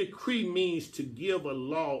word decree means to give a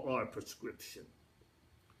law or a prescription.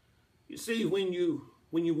 You see, when you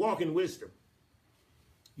walk in wisdom,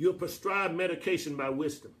 you're prescribed medication by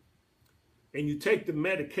wisdom, and you take the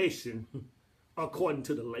medication according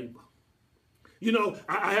to the label. You know,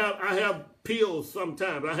 I have pills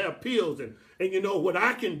sometimes. I have pills, and you know what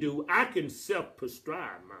I can do? I can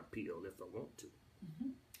self-prescribe my pill if I want to.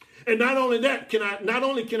 And not only that, not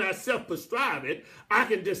only can I self-prescribe it, I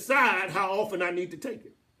can decide how often I need to take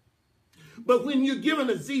it. But when you're given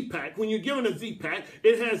a Z-Pack,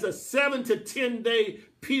 it has a 7 to 10 day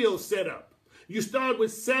pill set up. You start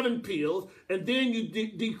with 7 pills, and then you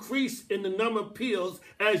decrease in the number of pills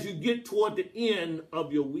as you get toward the end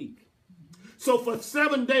of your week. So for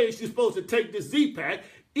 7 days, you're supposed to take the Z-Pack.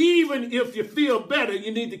 Even if you feel better,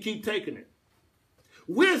 you need to keep taking it.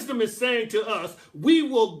 Wisdom is saying to us, we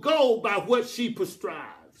will go by what she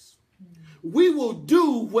prescribes. We will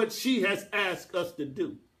do what she has asked us to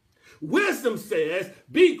do. Wisdom says,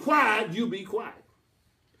 be quiet, you be quiet.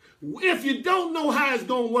 If you don't know how it's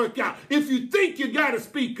going to work out, if you think you got to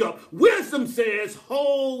speak up, wisdom says,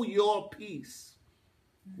 hold your peace.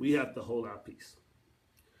 We have to hold our peace.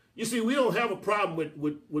 You see, we don't have a problem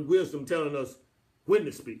with wisdom telling us when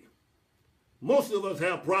to speak. Most of us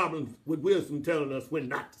have problems with wisdom telling us when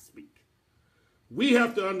not to speak. We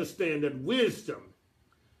have to understand that wisdom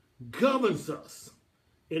governs us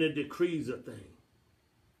and it decrees a thing.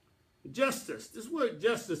 Justice, this word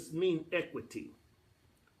justice means equity.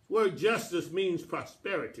 This word justice means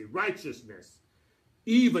prosperity, righteousness,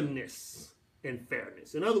 evenness, and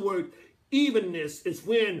fairness. In other words, evenness is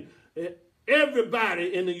when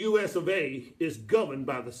everybody in the US of A is governed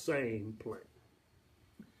by the same plan.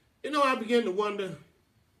 You know, I begin to wonder,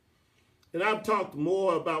 and I've talked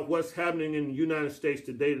more about what's happening in the United States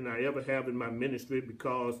today than I ever have in my ministry,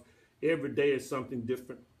 because every day is something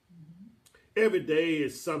different. Every day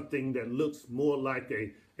is something that looks more like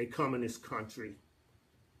a communist country.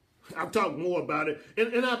 I've talked more about it,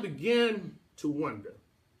 and I began to wonder,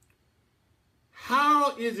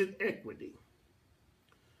 how is it equity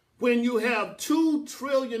when you have $2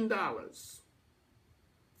 trillion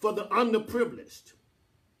for the underprivileged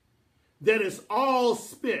that is all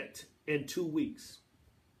spent in 2 weeks,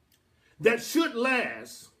 that should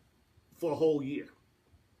last for a whole year?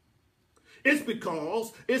 It's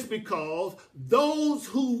because those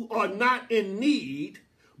who are not in need,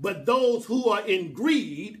 but those who are in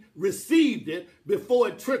greed, received it before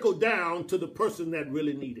it trickled down to the person that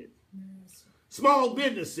really needed it. Yes. Small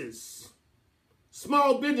businesses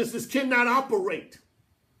cannot operate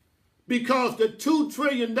because the $2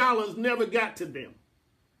 trillion never got to them.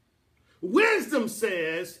 Wisdom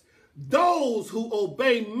says those who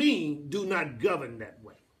obey me do not govern that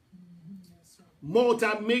way.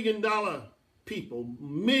 Multi-million-dollar people,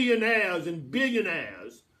 millionaires and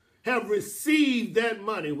billionaires, have received that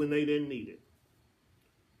money when they didn't need it.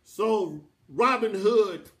 So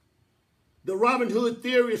the Robin Hood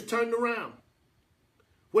theory is turned around.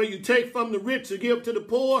 Where you take from the rich to give to the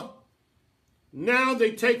poor, now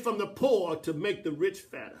they take from the poor to make the rich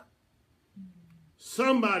fatter.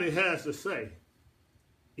 Somebody has to say,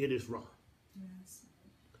 it is wrong. Yes.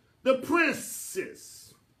 The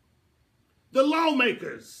princes, the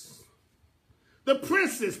lawmakers, the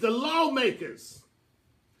princes, the lawmakers,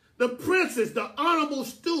 the princes, the honorable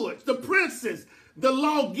stewards, the princes, the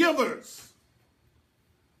lawgivers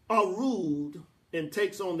are ruled and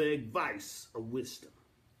takes on the advice of wisdom.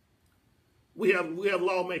 We have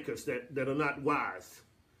lawmakers that are not wise.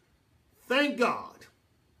 Thank God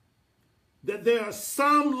that there are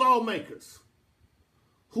some lawmakers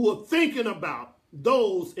who are thinking about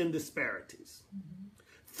those in disparities.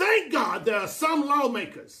 Thank God there are some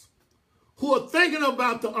lawmakers who are thinking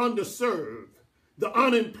about the underserved, the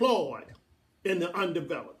unemployed, and the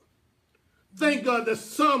undeveloped. Thank God that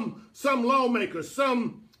some lawmakers,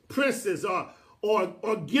 some princes are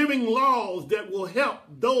giving laws that will help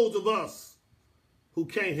those of us who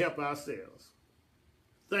can't help ourselves.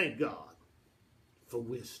 Thank God for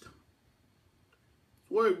wisdom.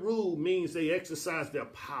 The word rule means they exercise their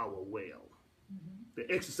power well. They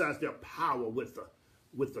exercise their power with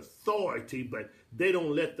authority, but they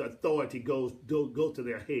don't let the authority go to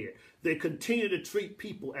their head. They continue to treat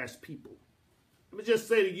people as people. Let me just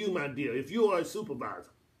say to you, my dear, if you are a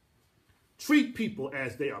supervisor, treat people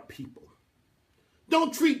as they are people.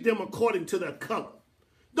 Don't treat them according to their color.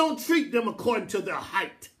 Don't treat them according to their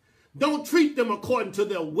height. Don't treat them according to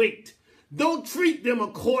their weight. Don't treat them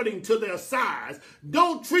according to their size.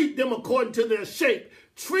 Don't treat them according to their shape.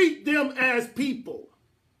 Treat them as people.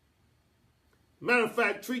 Matter of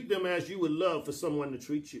fact, treat them as you would love for someone to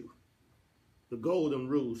treat you. The golden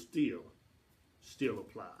rule still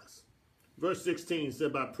applies. Verse 16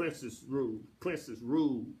 said, by princes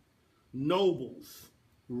rule, nobles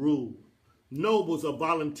rule. Nobles are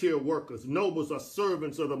volunteer workers. Nobles are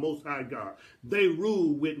servants of the Most High God. They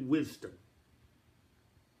rule with wisdom.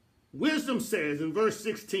 Wisdom says in verse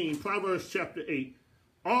 16, Proverbs chapter 8,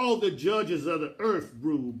 all the judges of the earth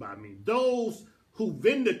rule by me. Those who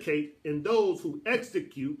vindicate and those who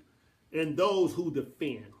execute and those who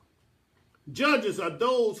defend. Judges are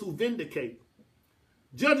those who vindicate.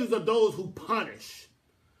 Judges are those who punish.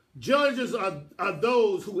 Judges are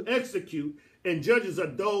those who execute, and judges are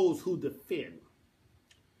those who defend.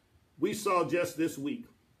 We saw just this week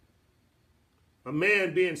a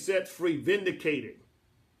man being set free, vindicated,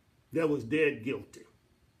 that was dead guilty.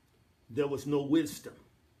 There was no wisdom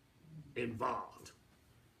involved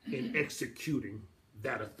in executing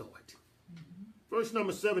that authority. Verse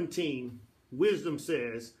number 17, wisdom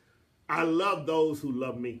says, I love those who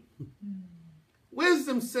love me.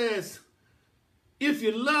 Wisdom says, if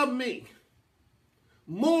you love me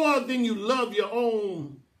more than you love your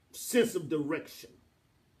own sense of direction.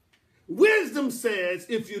 Wisdom says,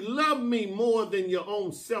 if you love me more than your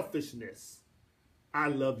own selfishness, I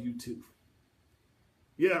love you too.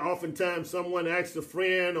 Yeah, oftentimes someone asks a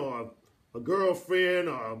friend or a girlfriend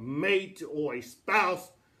or a mate or a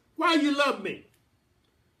spouse, why you love me?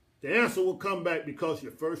 The answer will come back, because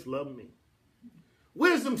you first loved me.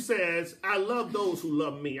 Wisdom says, I love those who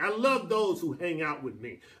love me. I love those who hang out with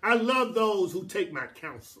me. I love those who take my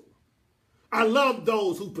counsel. I love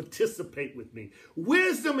those who participate with me.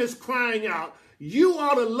 Wisdom is crying out, you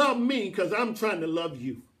ought to love me because I'm trying to love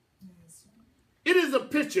you. It is a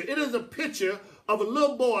picture. It is a picture of a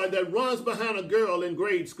little boy that runs behind a girl in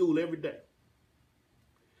grade school every day.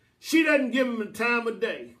 She doesn't give him the time of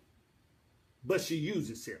day, but she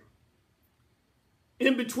uses him.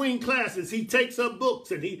 In between classes, he takes her books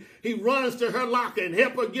and he runs to her locker and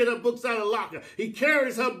help her get her books out of the locker. He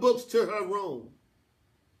carries her books to her room.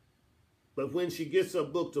 But when she gets her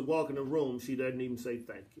book to walk in the room, she doesn't even say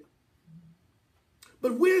thank you.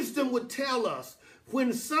 But wisdom would tell us,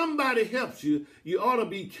 when somebody helps you, you ought to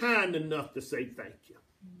be kind enough to say thank you.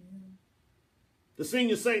 Amen. The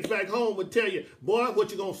senior saints back home would tell you, boy, what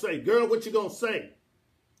you going to say? Girl, what you going to say?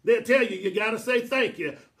 They'll tell you, you got to say thank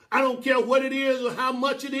you. I don't care what it is or how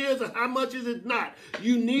much it is or how much is it not.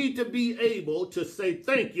 You need to be able to say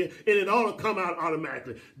thank you, and it ought to come out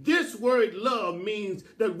automatically. This word love means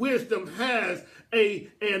that wisdom has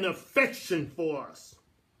an affection for us.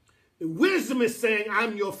 Wisdom is saying,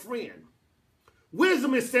 I'm your friend.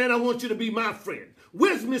 Wisdom is saying, I want you to be my friend.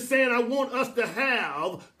 Wisdom is saying, I want us to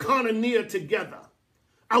have koinonia together.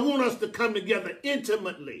 I want us to come together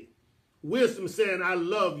intimately. Wisdom is saying, I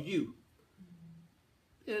love you.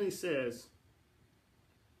 And he says,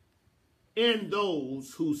 and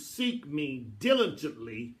those who seek me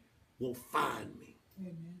diligently will find me.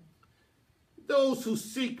 Amen. Those who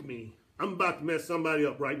seek me, I'm about to mess somebody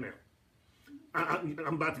up right now. I'm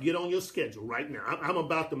about to get on your schedule right now. I'm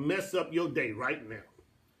about to mess up your day right now.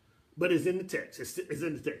 But it's in the text. It's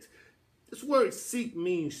in the text. This word seek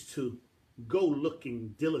means to go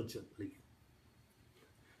looking diligently.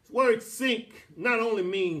 This word seek not only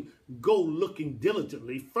means go looking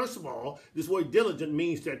diligently. First of all, this word diligent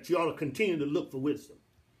means that you ought to continue to look for wisdom.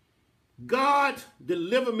 God,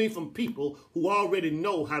 deliver me from people who already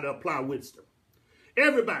know how to apply wisdom.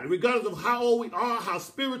 Everybody, regardless of how old we are, how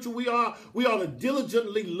spiritual we ought to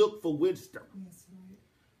diligently look for wisdom. Yes, right.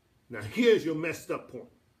 Now, here's your messed up point.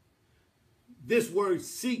 This word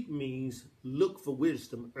seek means look for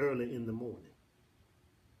wisdom early in the morning.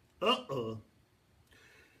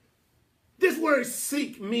 This word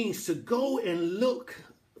seek means to go and look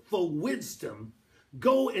for wisdom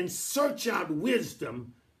Go and search out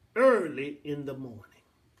wisdom early in the morning.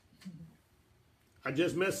 I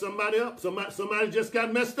just messed somebody up. Somebody just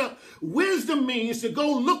got messed up. Wisdom means to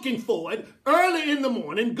go looking for it early in the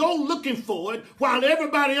morning. Go looking for it while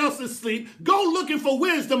everybody else is asleep. Go looking for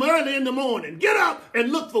wisdom early in the morning. Get up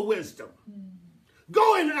and look for wisdom.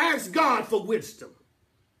 Go and ask God for wisdom.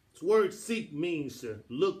 This word seek means to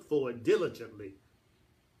look for it diligently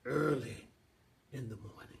early in the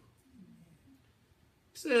morning.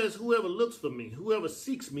 It says, whoever looks for me, whoever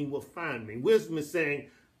seeks me will find me. Wisdom is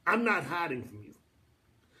saying, I'm not hiding from you.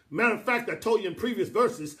 Matter of fact, I told you in previous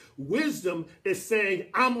verses, wisdom is saying,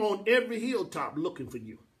 I'm on every hilltop looking for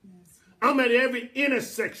you. Yes. I'm at every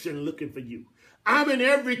intersection looking for you. I'm in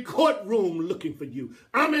every courtroom looking for you.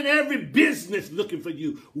 I'm in every business looking for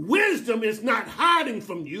you. Wisdom is not hiding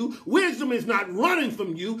from you. Wisdom is not running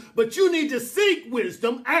from you, but you need to seek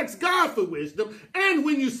wisdom, ask God for wisdom, and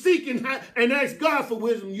when you seek and ask God for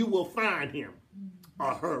wisdom, you will find him,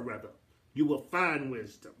 or her rather. You will find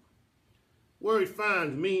wisdom. Word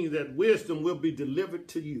find means that wisdom will be delivered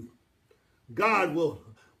to you. God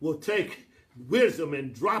will take wisdom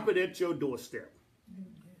and drop it at your doorstep.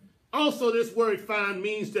 Also, this word find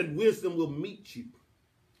means that wisdom will meet you.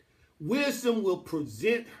 Wisdom will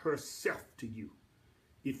present herself to you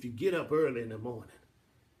if you get up early in the morning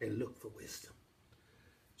and look for wisdom.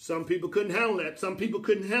 Some people couldn't handle that. Some people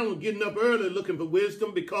couldn't handle getting up early looking for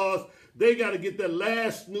wisdom because they got to get their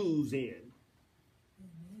last snooze in.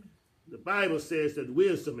 The Bible says that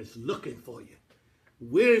wisdom is looking for you.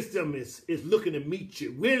 Wisdom is looking to meet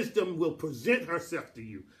you. Wisdom will present herself to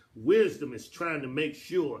you. Wisdom is trying to make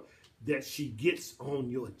sure that she gets on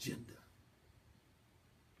your agenda.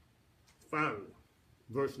 Finally,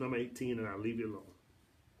 verse number 18, and I'll leave you alone.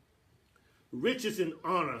 Riches and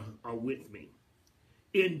honor are with me,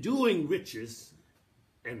 enduring riches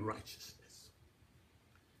and righteousness.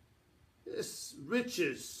 This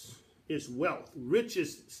riches is wealth.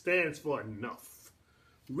 Riches stands for enough.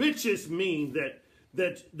 Riches mean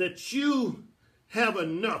that you have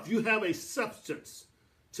enough. You have a substance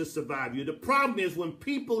to survive you. The problem is when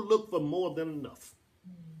people look for more than enough.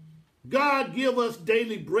 God give us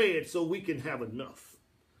daily bread so we can have enough.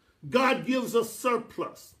 God gives us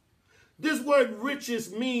surplus. This word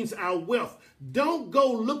riches means our wealth. Don't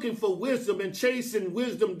go looking for wisdom and chasing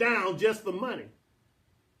wisdom down just for money.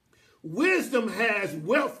 Wisdom has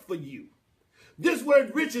wealth for you. This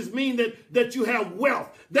word riches mean that you have wealth.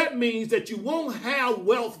 That means that you won't have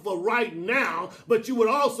wealth for right now, but you would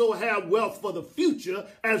also have wealth for the future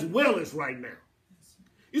as well as right now.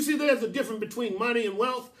 You see, there's a difference between money and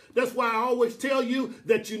wealth. That's why I always tell you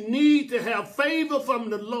that you need to have favor from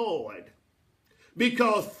the Lord,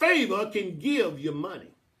 because favor can give you money.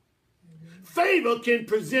 Favor can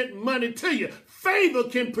present money to you. Favor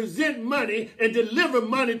can present money and deliver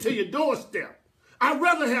money to your doorstep. I'd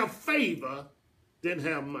rather have favor than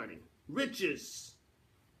have money. Riches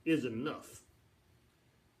is enough.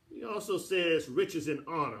 He also says riches and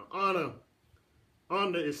honor.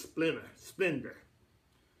 Honor is splendor.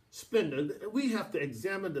 We have to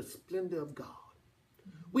examine the splendor of God.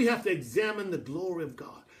 We have to examine the glory of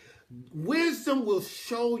God. Wisdom will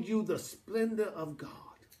show you the splendor of God.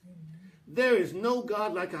 There is no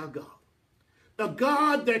God like our God. A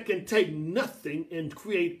God that can take nothing and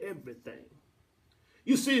create everything.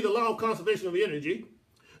 You see, the law of conservation of energy,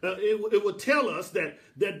 it will tell us that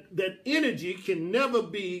energy can never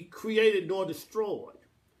be created nor destroyed.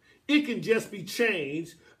 It can just be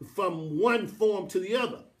changed from one form to the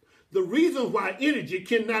other. The reason why energy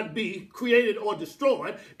cannot be created or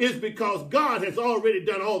destroyed is because God has already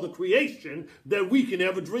done all the creation that we can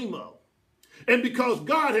ever dream of. And because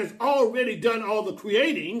God has already done all the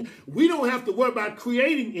creating, we don't have to worry about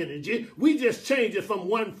creating energy. We just change it from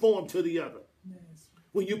one form to the other. Yes.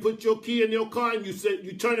 When you put your key in your car and you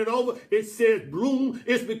turn it over, it says bloom.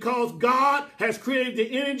 It's because God has created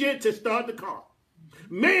the energy to start the car.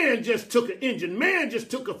 Man just took an engine. Man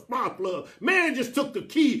just took a spark plug. Man just took the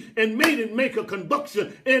key and made it make a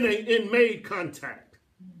combustion and made contact.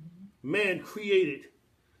 Man created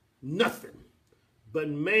nothing, but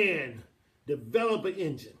man developed an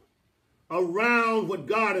engine around what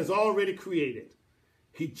God has already created.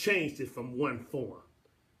 He changed it from one form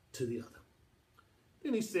to the other.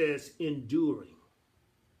 Then he says, enduring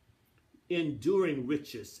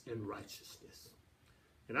riches and righteousness.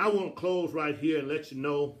 And I want to close right here and let you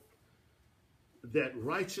know that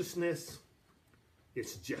righteousness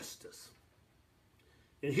is justice.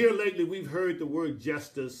 And here lately we've heard the word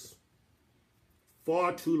justice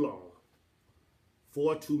far too long,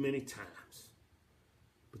 far too many times.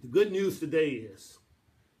 But the good news today is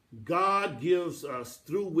God gives us,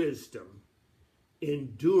 through wisdom,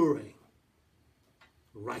 enduring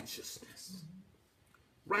righteousness.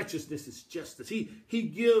 Righteousness is justice. He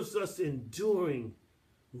gives us enduring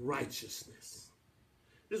righteousness.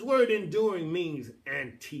 This word enduring means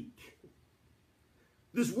antique.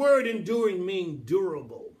 This word enduring means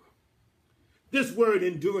durable. This word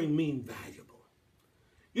enduring means valuable.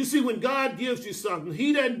 You see, when God gives you something,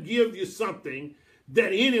 he doesn't give you something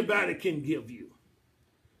that anybody can give you.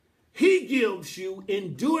 He gives you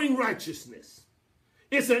enduring righteousness.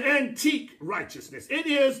 It's an antique righteousness. It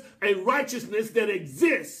is a righteousness that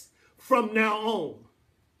exists from now on.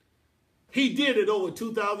 He did it over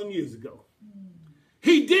 2,000 years ago.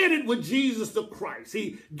 He did it with Jesus the Christ.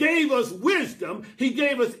 He gave us wisdom. He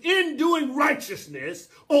gave us enduring righteousness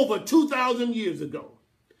over 2,000 years ago.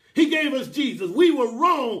 He gave us Jesus. We were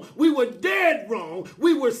wrong. We were dead wrong.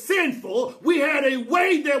 We were sinful. We had a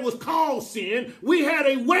way that was called sin. We had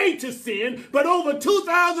a way to sin. But over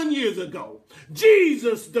 2,000 years ago,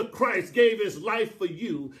 Jesus the Christ gave his life for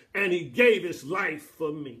you, and he gave his life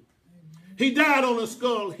for me. He died on a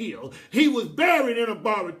skull hill. He was buried in a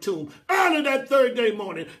borrowed tomb. Early that third day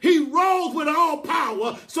morning, he rose with all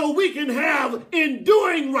power so we can have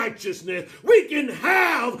enduring righteousness. We can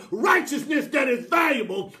have righteousness that is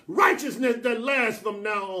valuable, righteousness that lasts from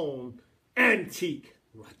now on, antique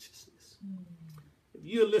righteousness. If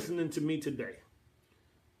you're listening to me today,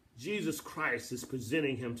 Jesus Christ is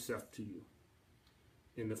presenting himself to you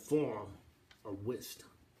in the form of wisdom.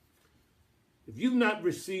 If you've not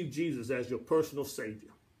received Jesus as your personal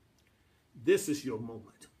Savior, this is your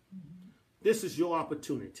moment. This is your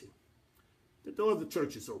opportunity. The door of the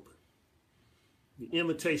church is open. The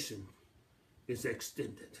invitation is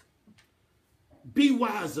extended. Be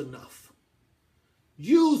wise enough.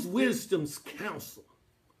 Use wisdom's counsel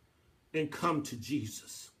and come to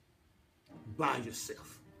Jesus by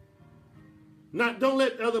yourself. Don't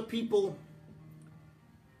let other people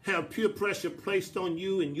have peer pressure placed on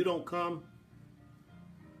you and you don't come.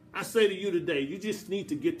 I say to you today, you just need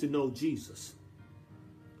to get to know Jesus.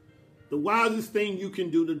 The wisest thing you can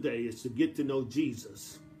do today is to get to know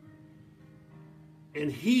Jesus.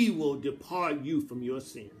 And he will depart you from your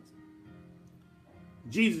sins.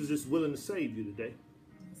 Jesus is willing to save you today.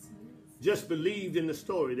 Just believe in the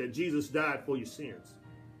story that Jesus died for your sins.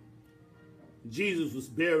 Jesus was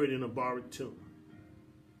buried in a borrowed tomb.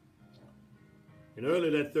 And early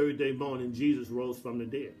that third day morning, Jesus rose from the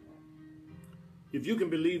dead. If you can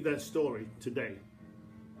believe that story today,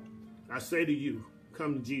 I say to you,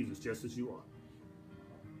 come to Jesus just as you are.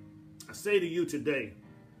 I say to you today,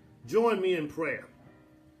 join me in prayer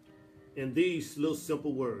in these little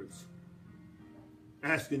simple words,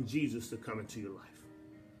 asking Jesus to come into your life.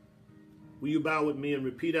 Will you bow with me and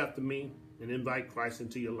repeat after me and invite Christ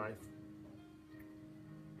into your life?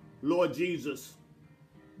 Lord Jesus,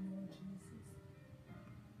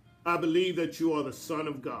 I believe that you are the Son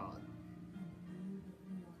of God.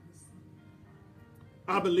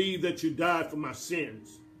 I believe that you died for my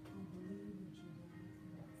sins.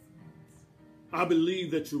 I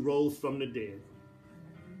believe that you rose from the dead.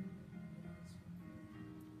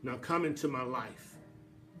 Now come into my life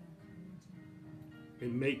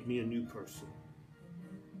and make me a new person.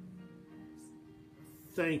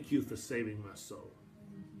 Thank you for saving my soul.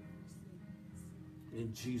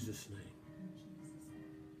 In Jesus' name,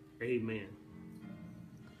 amen.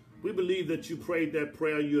 We believe that you prayed that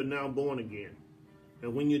prayer. You are now born again.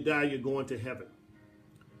 And when you die, you're going to heaven.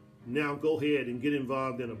 Now go ahead and get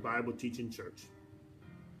involved in a Bible teaching church.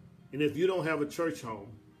 And if you don't have a church home,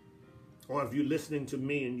 or if you're listening to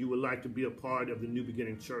me and you would like to be a part of the New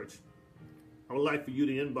Beginning Church, I would like for you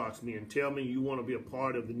to inbox me and tell me you want to be a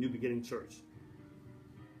part of the New Beginning Church.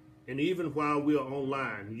 And even while we are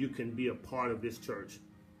online, you can be a part of this church,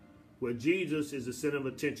 where Jesus is the center of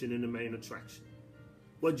attention and the main attraction.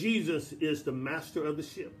 Where Jesus is the master of the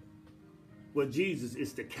ship. Where Jesus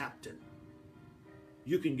is the captain.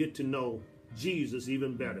 You can get to know Jesus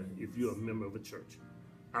even better if you're a member of a church.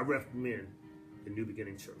 I recommend the New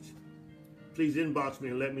Beginning Church. Please inbox me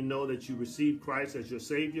and let me know that you received Christ as your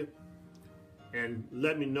Savior. And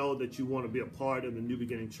let me know that you want to be a part of the New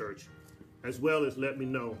Beginning Church. As well as let me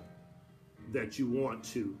know that you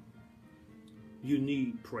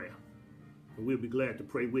need prayer. And we'll be glad to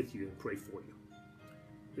pray with you and pray for you.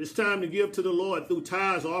 It's time to give to the Lord through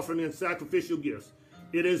tithes, offering, and sacrificial gifts.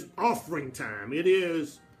 It is offering time. It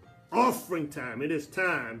is offering time. It is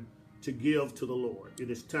time to give to the Lord. It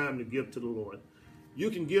is time to give to the Lord. You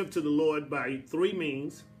can give to the Lord by three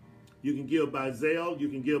means. You can give by Zelle, you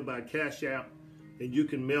can give by Cash App, and you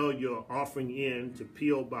can mail your offering in to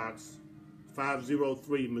P.O. Box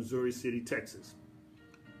 503, Missouri City, Texas,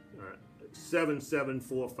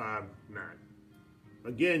 77459.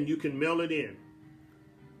 Again, you can mail it in.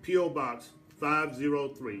 P.O. Box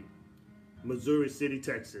 503, Missouri City,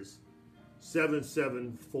 Texas,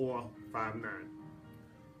 77459.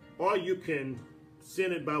 Or you can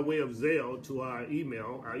send it by way of Zelle to our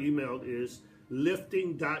email. Our email is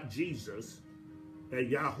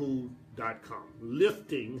lifting.jesus@yahoo.com.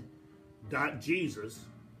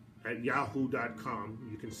 Lifting.jesus@yahoo.com.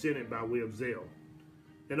 You can send it by way of Zelle.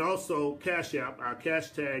 And also Cash App. Our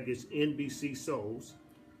cash tag is NBC Souls,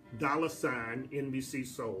 $ NBC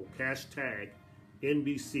Soul, cash tag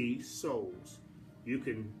NBC Souls. You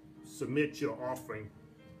can submit your offering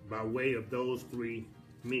by way of those three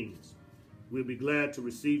means. We'll be glad to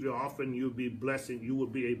receive your offering. You will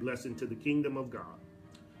be a blessing to the kingdom of God.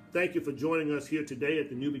 Thank you for joining us here today at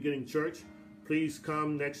the New Beginning Church. Please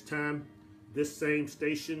come next time. These same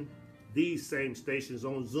stations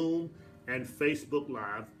on Zoom and Facebook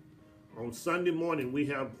Live. On Sunday morning, we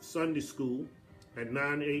have Sunday school at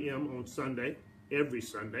 9 a.m. on Sunday, every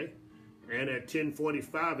Sunday. And at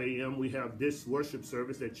 10:45 a.m., we have this worship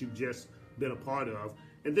service that you've just been a part of.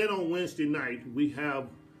 And then on Wednesday night, we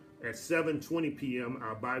have at 7:20 p.m.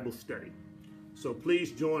 our Bible study. So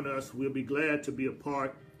please join us. We'll be glad to be a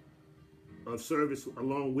part of service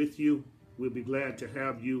along with you. We'll be glad to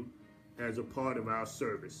have you as a part of our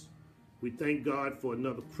service. We thank God for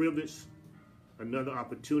another privilege, another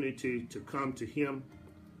opportunity to come to Him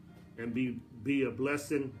and be a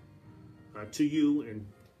blessing to you. And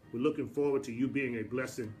we're looking forward to you being a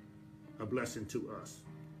blessing to us.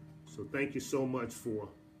 So thank you so much for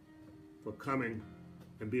coming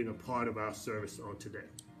and being a part of our service on today.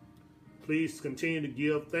 Please continue to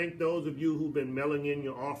give. Thank those of you who've been mailing in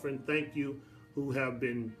your offering. Thank you who have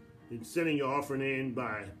been sending your offering in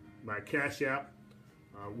by Cash App.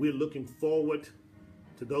 We're looking forward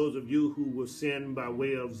to those of you who will send by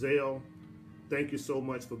way of Zelle. Thank you so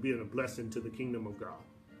much for being a blessing to the kingdom of God.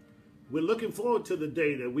 We're looking forward to the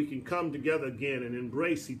day that we can come together again and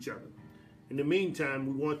embrace each other. In the meantime,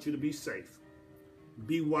 we want you to be safe.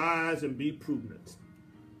 Be wise and be prudent.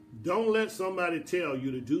 Don't let somebody tell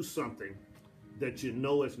you to do something that you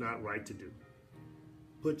know is not right to do.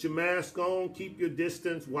 Put your mask on, keep your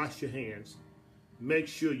distance, wash your hands. Make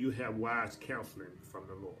sure you have wise counseling from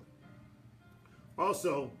the Lord.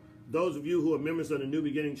 Also, those of you who are members of the New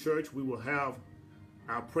Beginning Church, we will have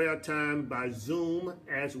our prayer time by Zoom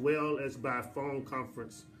as well as by phone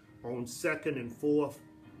conference on 2nd and 4th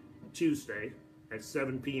Tuesday at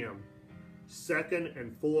 7 p.m. 2nd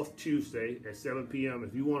and 4th Tuesday at 7 p.m.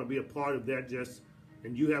 If you want to be a part of that,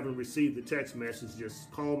 and you haven't received the text message,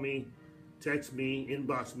 just call me, text me,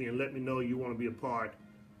 inbox me, and let me know you want to be a part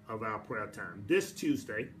of our prayer time. This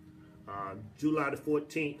Tuesday, July the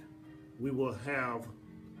 14th, we will have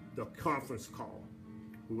the conference call.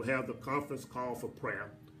 We will have the conference call for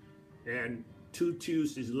prayer. And 2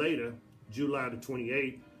 Tuesdays later, July the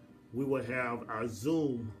 28th, we will have our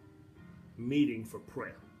Zoom meeting for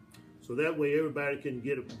prayer. So that way everybody can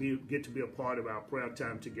get to be a part of our prayer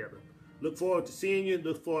time together. Look forward to seeing you.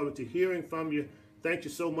 Look forward to hearing from you. Thank you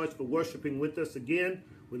so much for worshiping with us again.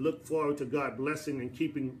 We look forward to God blessing and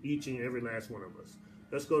keeping each and every last one of us.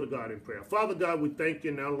 Let's go to God in prayer. Father God, we thank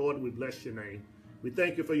you now, Lord. We bless your name. We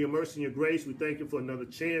thank you for your mercy and your grace. We thank you for another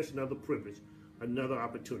chance, another privilege, another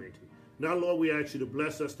opportunity. Now, Lord, we ask you to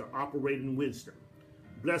bless us to operate in wisdom.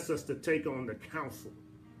 Bless us to take on the counsel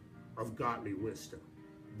of godly wisdom.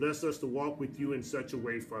 Bless us to walk with you in such a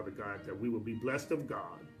way, Father God, that we will be blessed of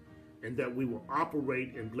God and that we will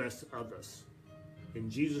operate and bless others. In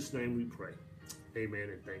Jesus' name we pray. Amen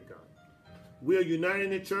and thank God. We are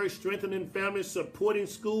uniting the church, strengthening families, supporting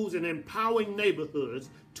schools, and empowering neighborhoods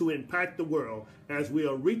to impact the world as we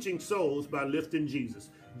are reaching souls by lifting Jesus.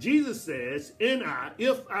 Jesus says,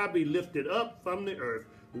 if I be lifted up from the earth,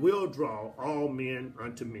 will draw all men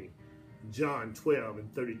unto me. John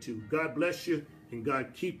 12:32. God bless you and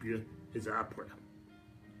God keep you is our prayer.